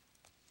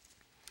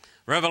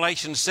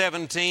 Revelation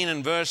 17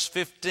 and verse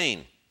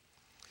 15.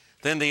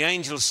 Then the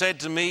angel said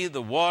to me,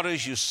 the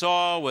waters you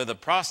saw where the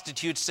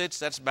prostitute sits,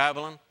 that's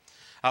Babylon,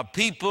 are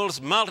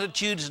peoples,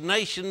 multitudes,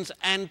 nations,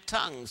 and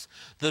tongues.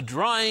 The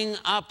drying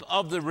up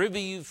of the river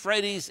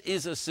Euphrates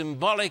is a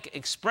symbolic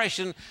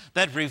expression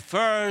that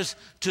refers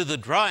to the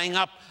drying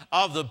up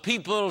of the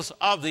peoples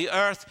of the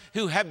earth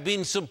who have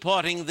been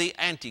supporting the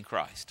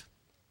Antichrist.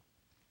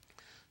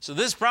 So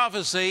this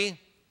prophecy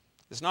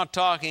is not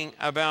talking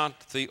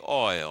about the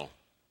oil.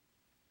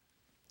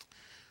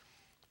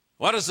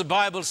 What does the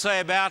Bible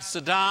say about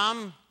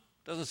Saddam? It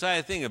doesn't say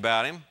a thing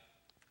about him.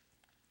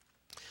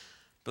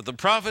 But the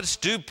prophets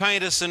do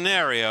paint a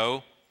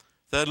scenario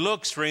that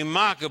looks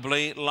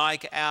remarkably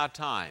like our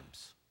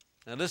times.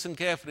 Now listen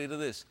carefully to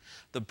this.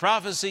 The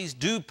prophecies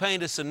do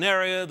paint a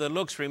scenario that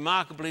looks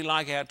remarkably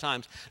like our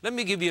times. Let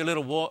me give you a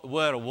little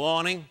word of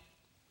warning.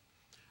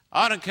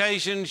 On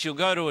occasions, you'll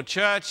go to a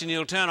church and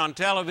you'll turn on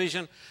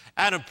television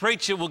and a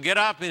preacher will get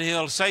up and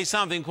he'll say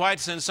something quite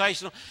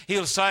sensational.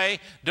 He'll say,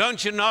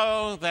 don't you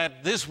know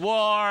that this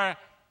war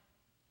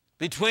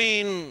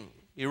between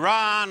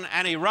Iran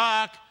and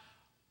Iraq,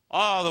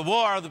 the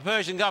war of the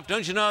Persian Gulf,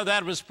 don't you know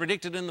that was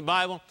predicted in the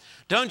Bible?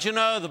 Don't you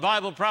know the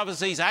Bible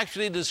prophecies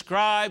actually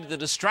describe the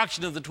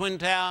destruction of the Twin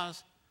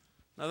Towers?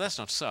 No, that's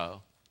not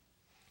so.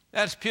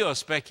 That's pure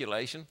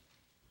speculation.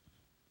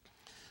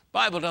 The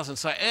Bible doesn't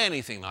say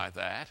anything like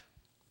that.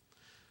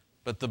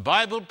 But the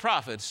Bible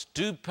prophets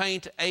do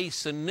paint a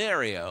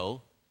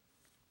scenario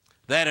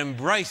that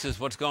embraces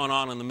what's going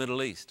on in the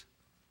Middle East.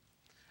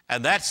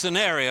 And that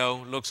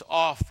scenario looks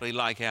awfully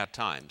like our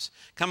times.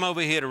 Come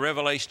over here to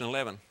Revelation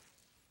 11.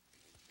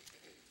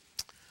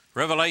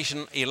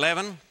 Revelation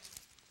 11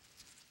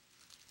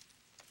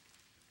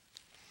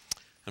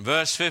 and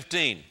verse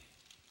 15.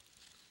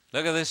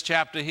 Look at this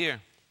chapter here.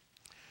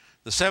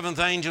 The seventh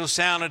angel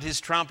sounded his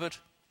trumpet,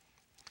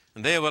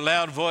 and there were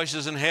loud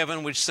voices in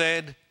heaven which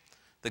said,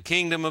 the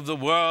kingdom of the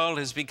world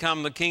has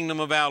become the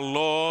kingdom of our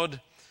Lord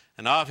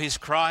and of his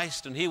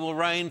Christ, and he will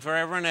reign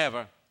forever and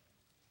ever.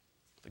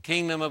 The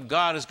kingdom of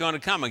God is going to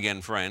come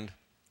again, friend.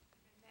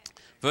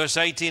 Verse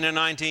 18 and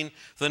 19,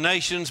 the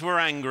nations were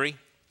angry.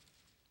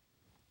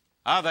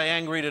 Are they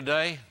angry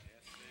today? Yes,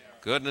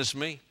 goodness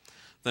me.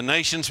 The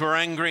nations were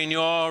angry and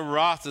your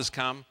wrath has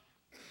come.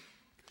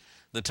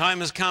 The time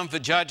has come for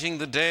judging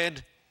the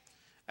dead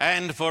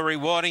and for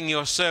rewarding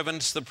your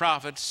servants, the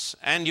prophets,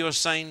 and your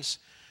saints,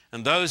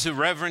 and those who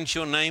reverence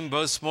your name,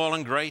 both small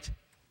and great.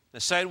 Now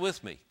say it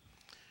with me.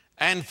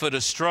 And for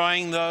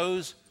destroying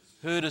those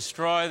who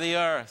destroy the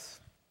earth.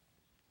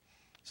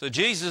 So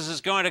Jesus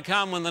is going to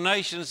come when the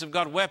nations have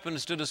got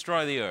weapons to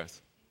destroy the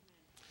earth.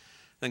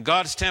 Then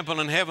God's temple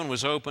in heaven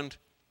was opened,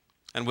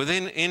 and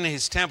in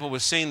his temple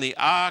was seen the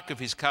ark of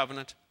his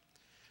covenant.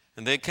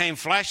 And there came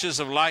flashes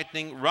of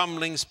lightning,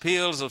 rumblings,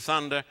 peals of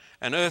thunder,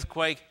 an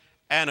earthquake,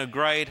 and a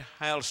great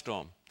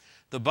hailstorm.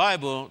 The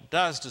Bible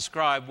does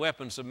describe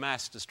weapons of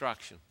mass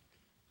destruction.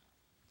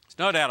 There's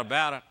no doubt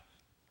about it.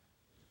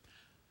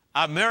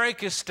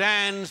 America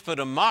stands for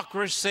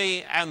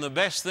democracy and the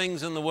best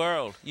things in the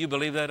world. You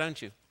believe that,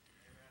 don't you?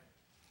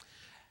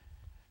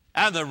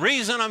 And the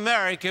reason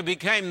America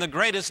became the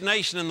greatest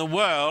nation in the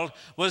world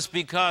was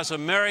because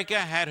America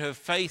had her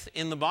faith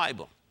in the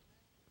Bible.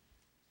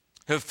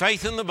 Her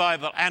faith in the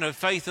Bible and her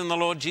faith in the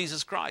Lord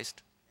Jesus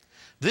Christ.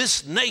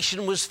 This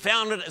nation was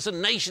founded as a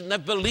nation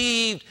that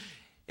believed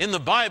in the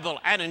Bible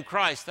and in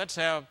Christ. That's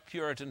our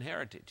Puritan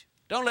heritage.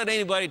 Don't let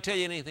anybody tell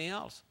you anything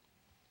else.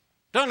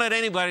 Don't let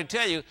anybody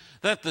tell you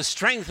that the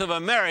strength of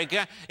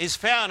America is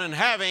found in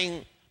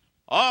having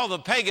all the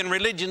pagan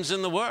religions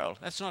in the world.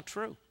 That's not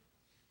true.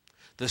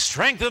 The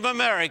strength of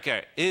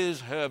America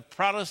is her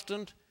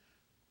Protestant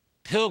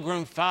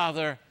Pilgrim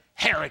Father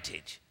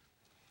heritage.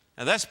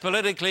 And that's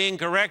politically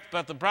incorrect,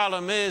 but the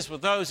problem is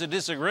with those who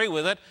disagree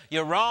with it,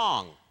 you're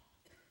wrong.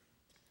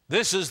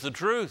 This is the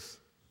truth.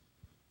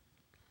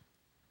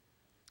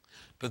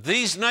 But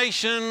these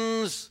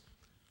nations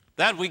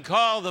that we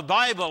call the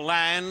Bible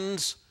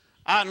lands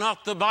are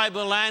not the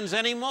Bible lands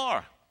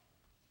anymore.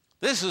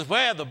 This is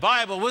where the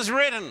Bible was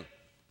written.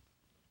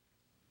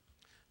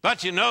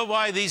 But you know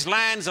why these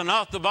lands are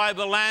not the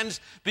Bible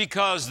lands?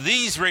 Because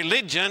these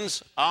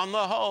religions, on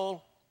the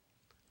whole,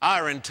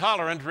 are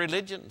intolerant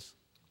religions.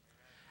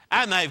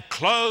 And they've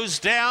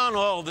closed down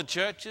all the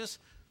churches.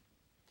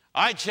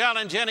 I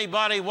challenge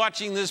anybody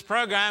watching this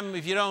program,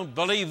 if you don't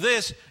believe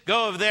this,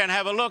 go over there and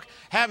have a look.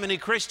 How many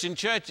Christian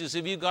churches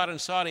have you got in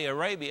Saudi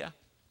Arabia?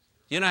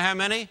 You know how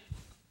many?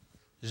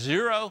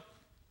 0.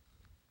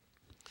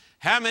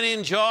 How many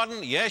in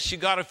Jordan? Yes, you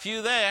got a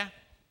few there,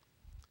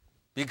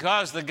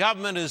 because the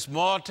government is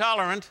more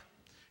tolerant.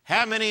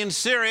 How many in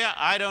Syria?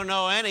 I don't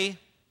know any.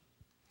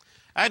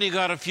 And you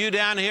got a few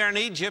down here in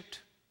Egypt,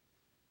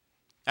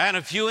 and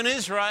a few in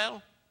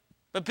Israel.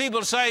 But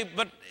people say,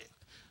 but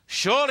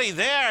surely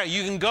there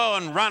you can go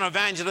and run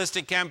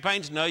evangelistic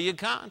campaigns. No, you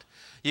can't.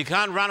 You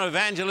can't run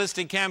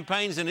evangelistic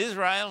campaigns in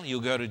Israel.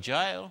 You'll go to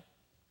jail.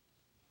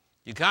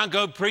 You can't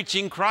go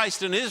preaching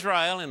Christ in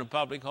Israel in a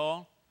public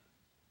hall.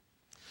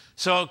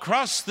 So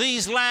across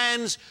these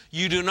lands,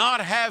 you do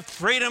not have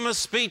freedom of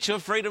speech or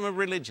freedom of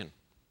religion,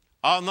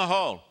 on the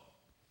whole.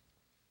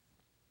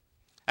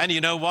 And you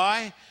know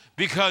why?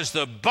 Because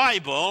the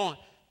Bible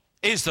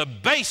is the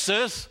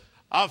basis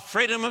of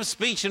freedom of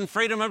speech and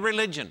freedom of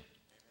religion.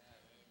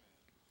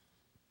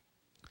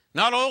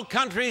 Not all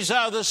countries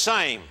are the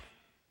same.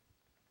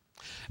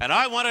 And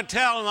I want to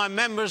tell my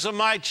members of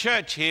my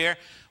church here,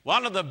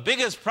 one of the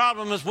biggest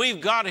problems we've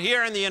got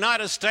here in the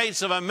United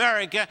States of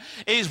America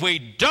is we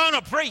don't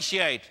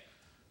appreciate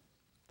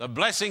the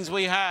blessings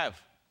we have.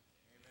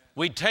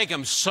 We take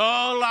them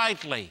so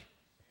lightly.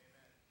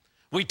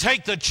 We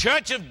take the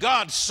church of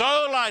God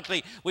so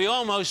lightly, we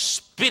almost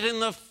spit in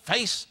the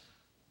face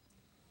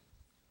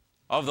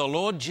of the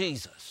Lord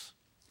Jesus.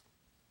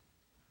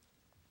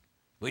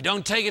 We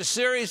don't take it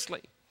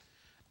seriously.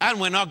 And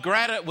we're not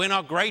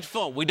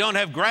grateful. We don't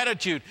have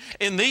gratitude.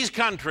 In these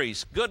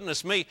countries,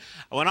 goodness me,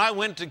 when I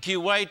went to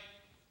Kuwait,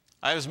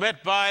 I was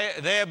met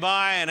there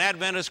by an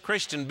Adventist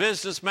Christian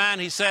businessman.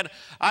 He said,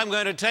 I'm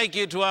going to take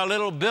you to our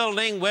little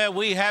building where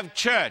we have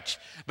church.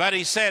 But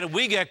he said, if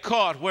we get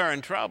caught, we're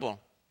in trouble.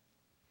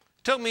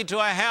 Took me to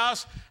a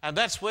house, and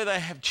that's where they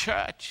have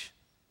church.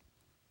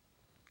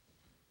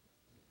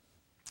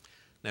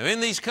 Now,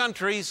 in these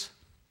countries,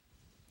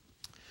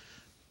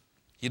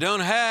 you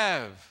don't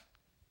have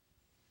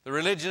the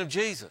religion of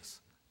Jesus.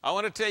 I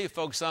want to tell you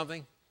folks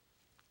something.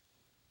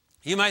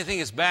 You may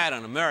think it's bad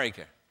in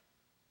America.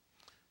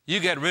 You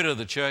get rid of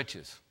the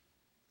churches.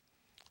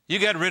 You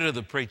get rid of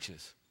the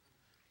preachers.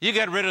 You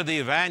get rid of the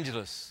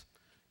evangelists.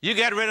 You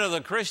get rid of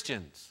the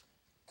Christians.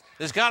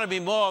 There's got to be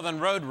more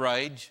than road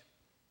rage.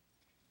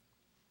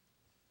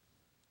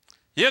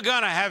 You're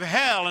going to have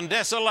hell and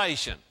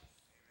desolation.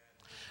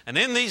 And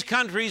in these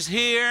countries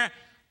here,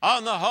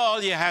 on the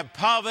whole, you have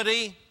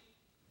poverty.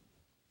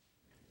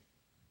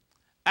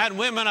 And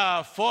women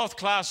are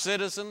fourth-class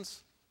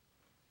citizens.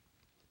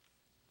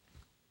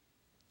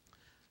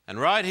 And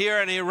right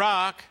here in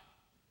Iraq,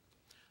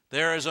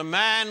 there is a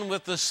man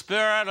with the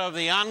spirit of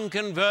the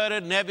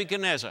unconverted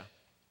Nebuchadnezzar.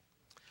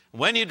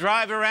 When you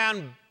drive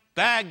around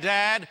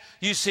Baghdad,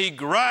 you see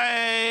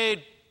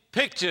great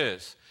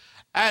pictures.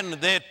 And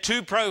there are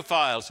 2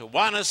 profiles.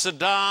 One is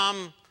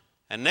Saddam,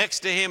 and next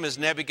to him is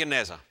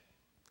Nebuchadnezzar.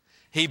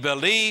 He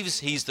believes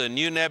he's the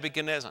new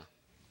Nebuchadnezzar.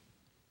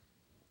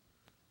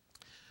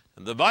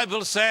 The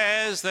Bible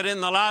says that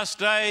in the last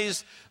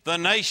days, the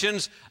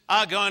nations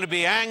are going to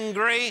be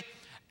angry,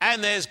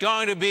 and there's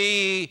going to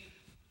be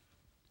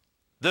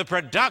the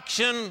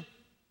production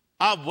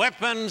of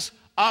weapons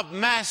of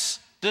mass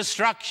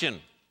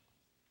destruction.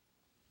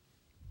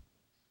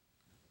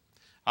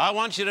 I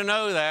want you to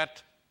know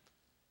that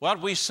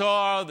what we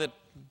saw, that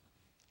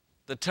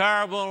the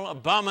terrible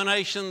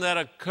abomination that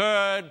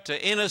occurred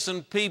to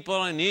innocent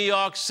people in New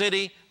York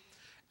City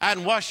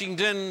and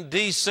Washington,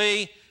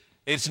 D.C.,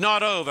 it's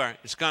not over.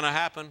 It's going to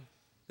happen.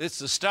 It's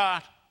the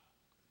start.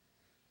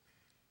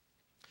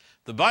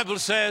 The Bible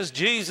says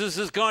Jesus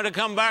is going to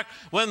come back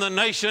when the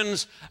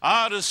nations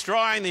are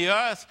destroying the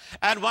earth.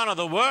 And one of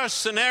the worst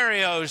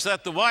scenarios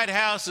that the White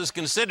House is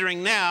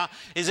considering now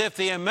is if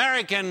the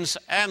Americans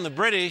and the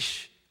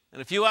British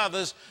and a few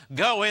others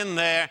go in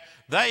there,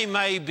 they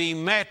may be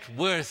met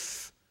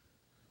with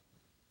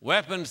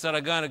weapons that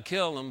are going to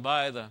kill them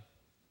by the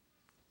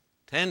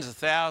tens of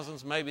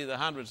thousands, maybe the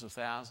hundreds of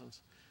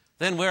thousands.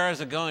 Then where is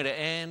it going to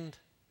end?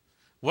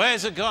 Where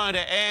is it going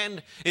to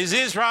end? Is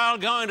Israel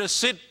going to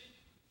sit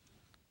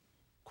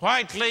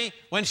quietly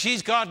when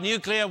she's got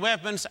nuclear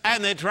weapons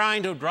and they're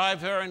trying to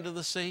drive her into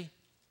the sea?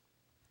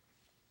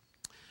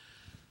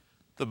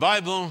 The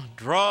Bible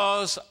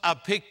draws a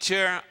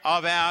picture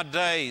of our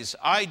days.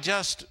 I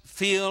just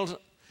feel,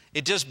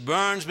 it just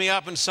burns me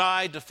up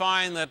inside to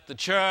find that the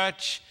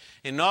church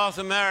in North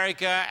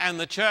America and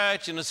the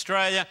church in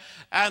Australia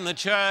and the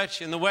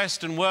church in the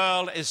Western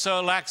world is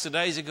so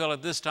lackadaisical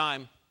at this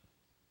time.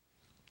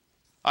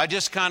 I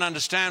just can't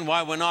understand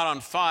why we're not on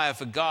fire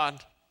for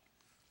God.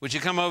 Would you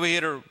come over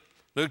here to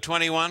Luke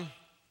 21?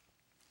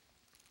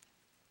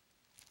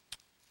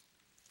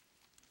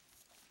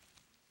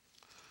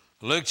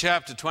 Luke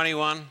chapter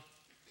 21.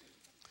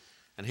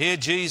 And here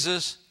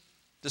Jesus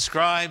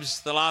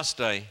describes the last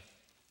day.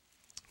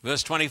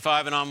 Verse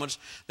 25 and onwards,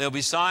 there'll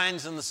be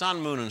signs in the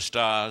sun, moon, and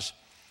stars.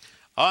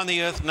 On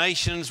the earth,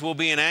 nations will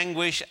be in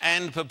anguish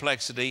and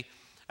perplexity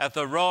at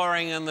the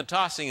roaring and the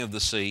tossing of the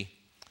sea.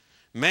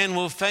 Men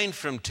will faint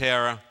from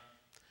terror,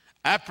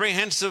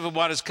 apprehensive of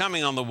what is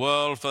coming on the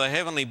world, for the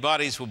heavenly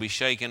bodies will be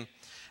shaken.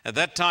 At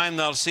that time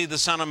they'll see the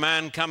Son of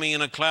Man coming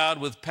in a cloud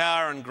with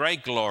power and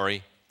great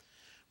glory.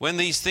 When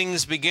these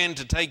things begin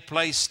to take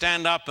place,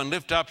 stand up and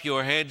lift up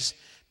your heads,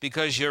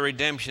 because your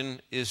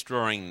redemption is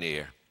drawing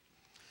near.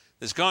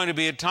 There's going to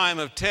be a time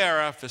of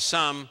terror for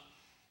some,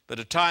 but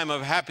a time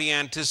of happy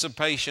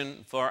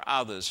anticipation for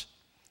others.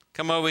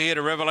 Come over here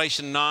to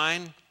Revelation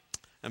 9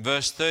 and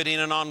verse 13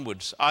 and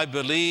onwards. I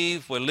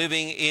believe we're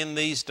living in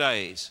these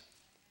days.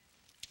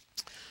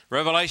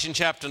 Revelation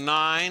chapter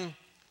 9,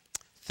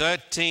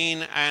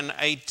 13 and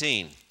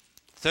 18.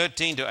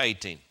 13 to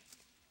 18.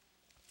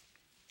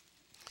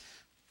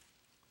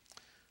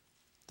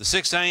 The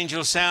sixth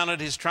angel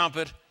sounded his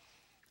trumpet,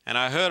 and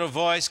I heard a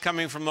voice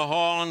coming from the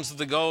horns of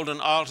the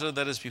golden altar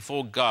that is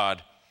before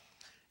God.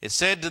 It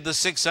said to the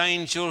sixth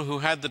angel who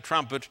had the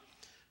trumpet,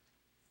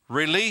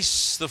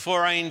 release the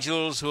four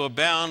angels who are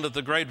bound at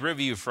the great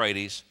river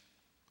Euphrates.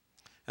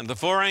 And the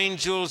four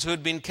angels who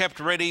had been kept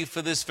ready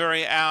for this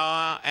very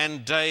hour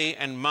and day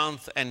and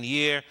month and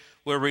year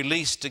were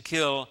released to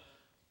kill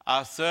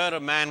a third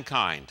of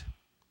mankind.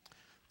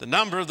 The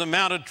number of the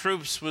mounted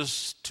troops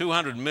was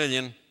 200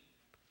 million.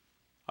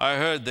 I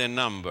heard their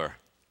number.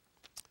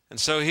 And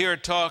so here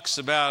it talks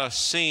about a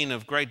scene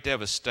of great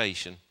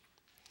devastation.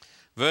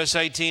 Verse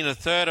 18, a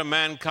third of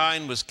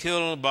mankind was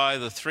killed by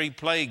the three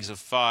plagues of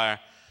fire,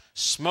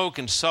 smoke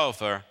and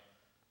sulfur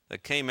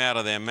that came out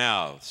of their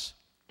mouths.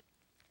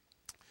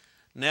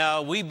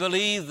 Now, we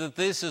believe that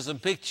this is a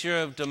picture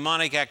of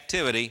demonic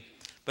activity,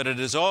 but it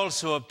is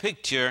also a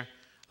picture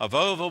of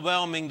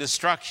overwhelming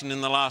destruction in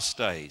the last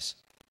days.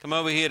 Come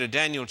over here to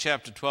Daniel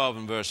chapter 12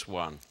 and verse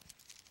 1.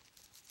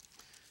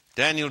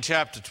 Daniel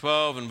chapter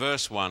 12 and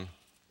verse 1.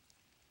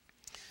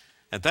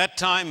 At that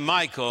time,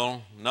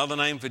 Michael, another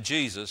name for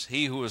Jesus,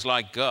 he who was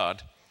like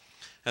God,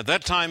 at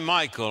that time,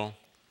 Michael,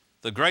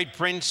 the great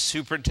prince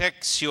who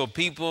protects your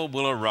people,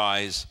 will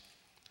arise.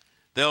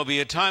 There will be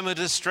a time of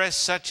distress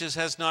such as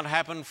has not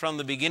happened from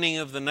the beginning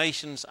of the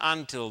nations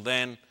until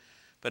then.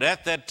 But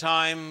at that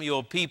time,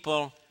 your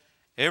people,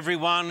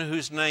 everyone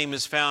whose name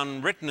is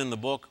found written in the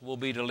book, will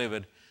be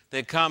delivered.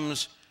 There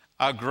comes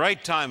a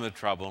great time of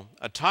trouble,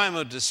 a time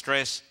of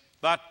distress,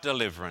 but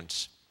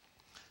deliverance.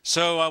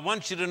 So I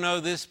want you to know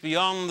this,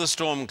 beyond the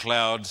storm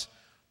clouds,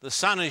 the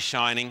sun is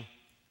shining.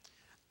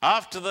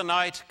 After the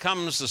night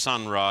comes the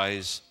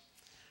sunrise.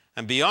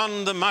 And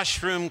beyond the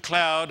mushroom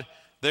cloud,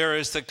 there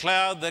is the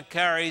cloud that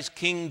carries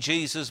King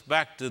Jesus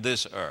back to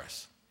this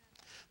earth.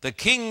 The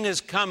King is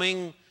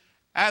coming,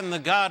 and the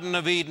Garden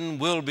of Eden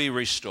will be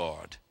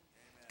restored.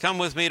 Come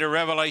with me to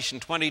Revelation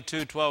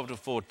 22, 12 to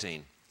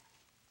 14.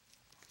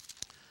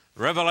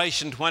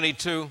 Revelation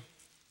 22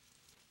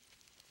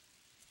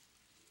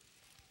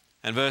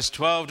 and verse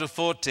 12 to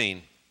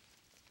 14.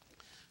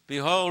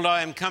 Behold,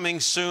 I am coming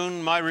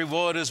soon, my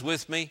reward is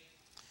with me,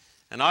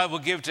 and I will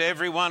give to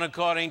everyone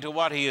according to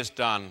what he has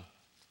done.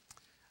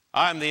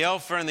 I am the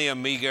Alpha and the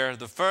Omega,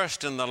 the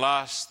first and the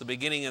last, the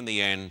beginning and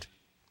the end.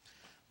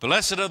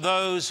 Blessed are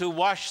those who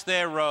wash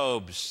their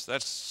robes,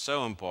 that's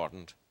so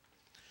important,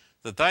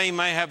 that they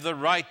may have the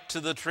right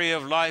to the tree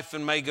of life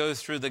and may go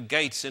through the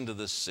gates into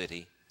the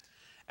city.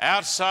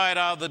 Outside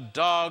are the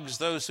dogs,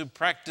 those who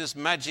practice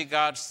magic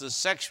arts, the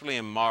sexually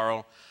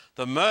immoral,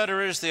 the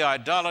murderers, the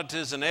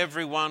idolaters, and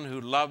everyone who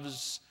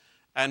loves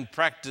and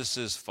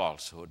practices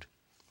falsehood.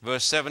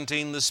 Verse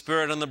 17, the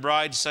Spirit and the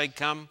bride say,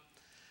 come,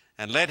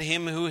 and let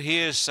him who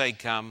hears say,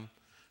 come.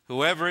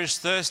 Whoever is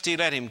thirsty,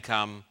 let him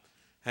come,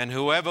 and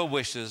whoever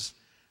wishes,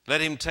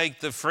 let him take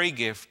the free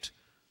gift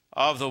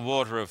of the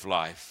water of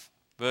life.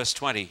 Verse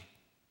 20,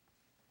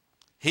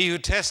 He who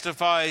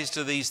testifies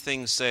to these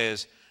things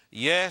says,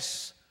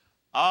 yes,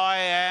 I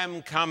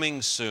am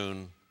coming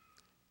soon.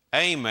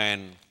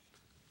 Amen.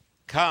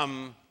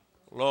 Come,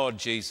 Lord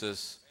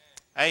Jesus.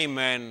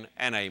 Amen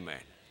and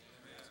amen.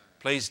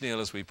 Please kneel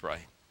as we pray.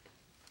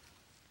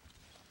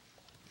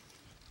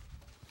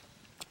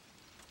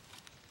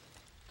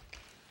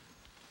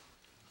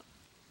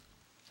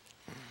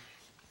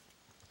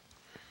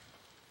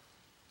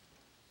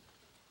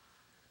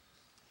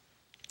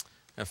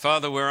 And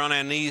Father, we're on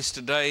our knees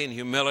today in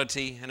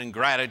humility and in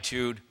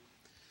gratitude.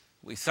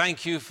 We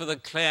thank you for the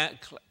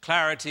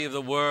clarity of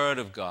the Word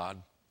of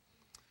God.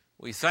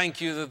 We thank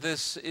you that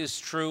this is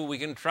true. We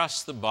can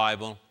trust the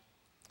Bible.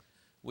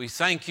 We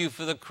thank you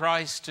for the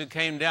Christ who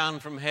came down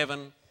from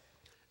heaven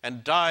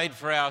and died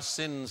for our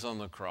sins on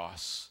the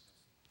cross.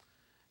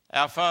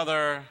 Our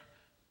Father,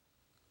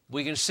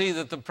 we can see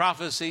that the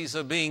prophecies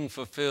are being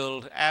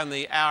fulfilled and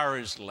the hour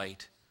is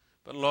late.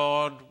 But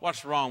Lord,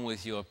 what's wrong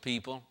with your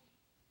people?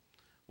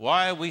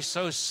 Why are we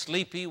so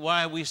sleepy?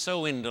 Why are we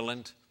so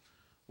indolent?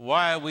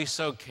 Why are we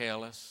so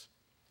careless?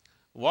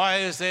 Why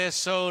is there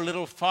so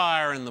little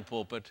fire in the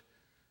pulpit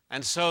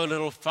and so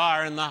little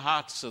fire in the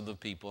hearts of the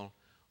people?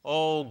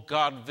 Oh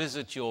God,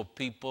 visit your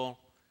people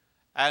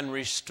and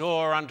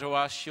restore unto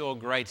us your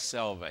great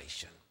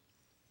salvation.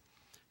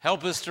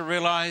 Help us to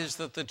realize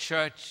that the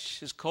church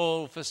is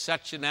called for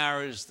such an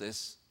hour as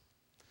this,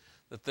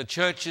 that the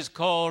church is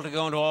called to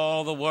go into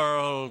all the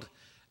world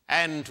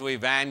and to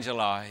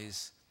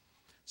evangelize.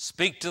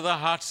 Speak to the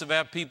hearts of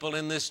our people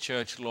in this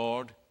church,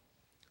 Lord,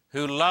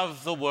 who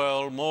love the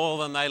world more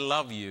than they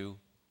love you,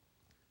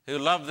 who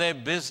love their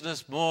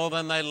business more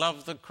than they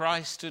love the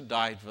Christ who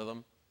died for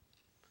them,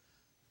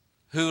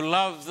 who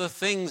love the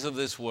things of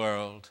this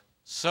world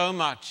so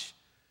much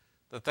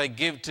that they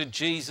give to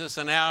Jesus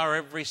an hour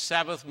every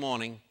Sabbath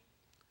morning,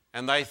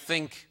 and they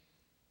think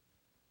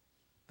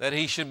that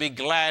he should be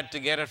glad to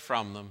get it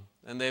from them,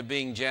 and they're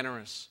being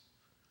generous.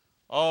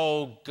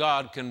 Oh,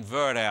 God,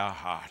 convert our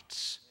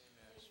hearts.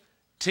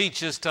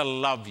 Teach us to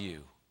love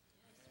you.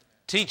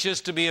 Teach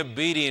us to be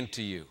obedient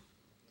to you.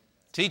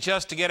 Teach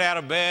us to get out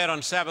of bed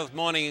on Sabbath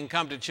morning and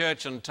come to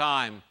church on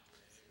time.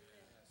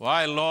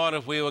 Why, Lord,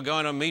 if we were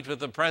going to meet with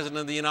the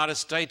President of the United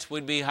States,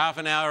 we'd be half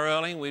an hour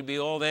early. We'd be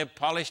all there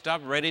polished up,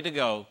 ready to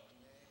go.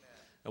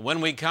 And when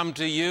we come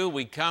to you,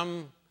 we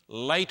come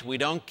late. We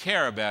don't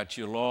care about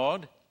you,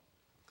 Lord,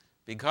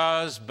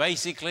 because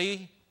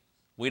basically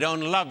we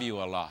don't love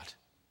you a lot.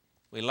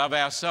 We love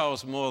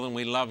ourselves more than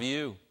we love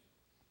you.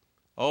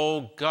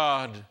 Oh,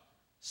 God,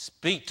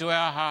 speak to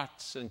our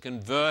hearts and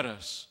convert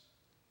us.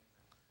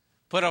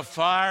 Put a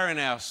fire in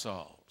our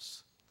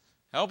souls.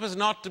 Help us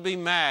not to be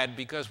mad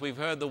because we've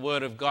heard the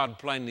word of God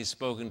plainly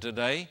spoken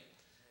today. Amen.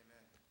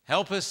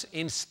 Help us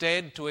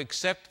instead to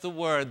accept the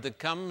word that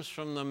comes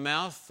from the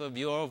mouth of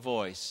your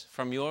voice,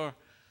 from your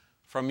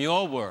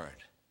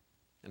word.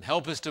 And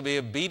help us to be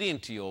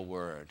obedient to your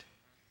word.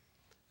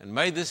 And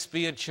may this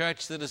be a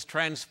church that is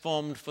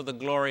transformed for the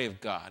glory of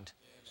God.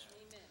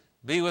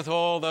 Be with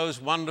all those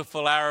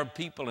wonderful Arab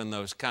people in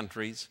those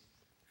countries,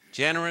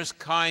 generous,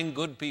 kind,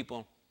 good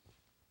people.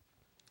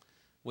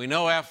 We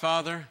know, our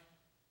Father,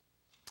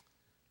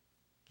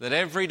 that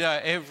every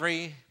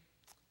day,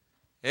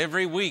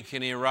 every week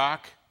in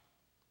Iraq,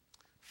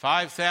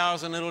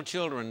 5,000 little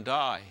children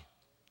die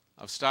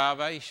of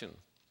starvation.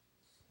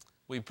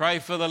 We pray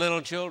for the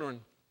little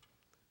children.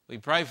 We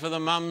pray for the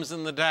mums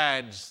and the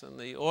dads and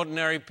the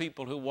ordinary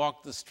people who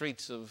walk the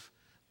streets of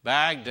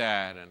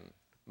Baghdad and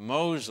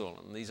Mosul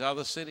and these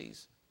other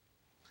cities.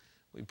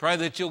 We pray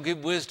that you'll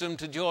give wisdom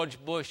to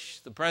George Bush,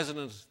 the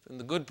president and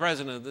the good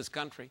president of this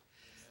country.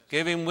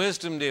 Give him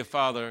wisdom, dear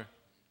Father,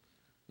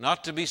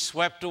 not to be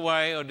swept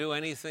away or do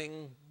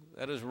anything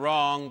that is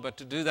wrong, but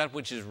to do that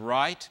which is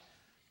right,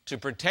 to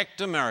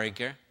protect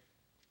America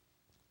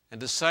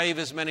and to save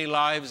as many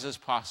lives as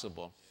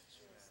possible.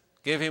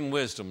 Give him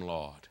wisdom,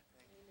 Lord.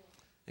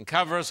 And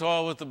cover us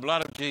all with the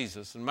blood of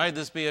Jesus. And may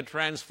this be a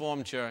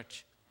transformed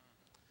church.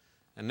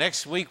 And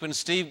next week when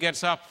Steve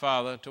gets up,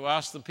 Father, to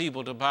ask the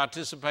people to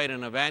participate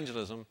in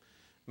evangelism,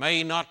 may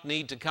he not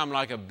need to come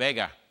like a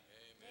beggar.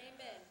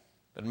 Amen.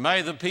 But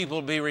may the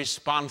people be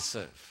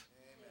responsive.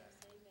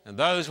 Amen. And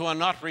those who are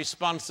not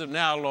responsive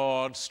now,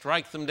 Lord,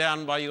 strike them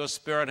down by your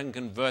Spirit and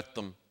convert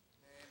them.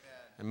 Amen.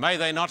 And may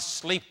they not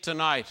sleep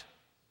tonight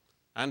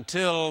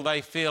until they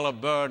feel a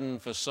burden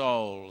for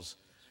souls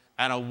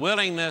and a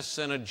willingness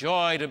and a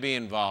joy to be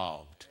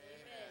involved.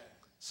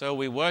 So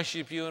we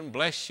worship you and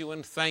bless you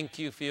and thank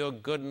you for your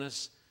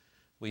goodness.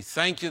 We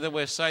thank you that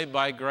we're saved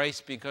by grace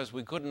because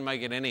we couldn't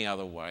make it any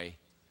other way.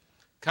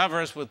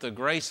 Cover us with the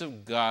grace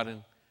of God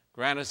and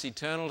grant us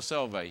eternal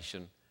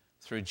salvation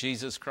through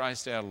Jesus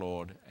Christ our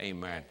Lord.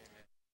 Amen.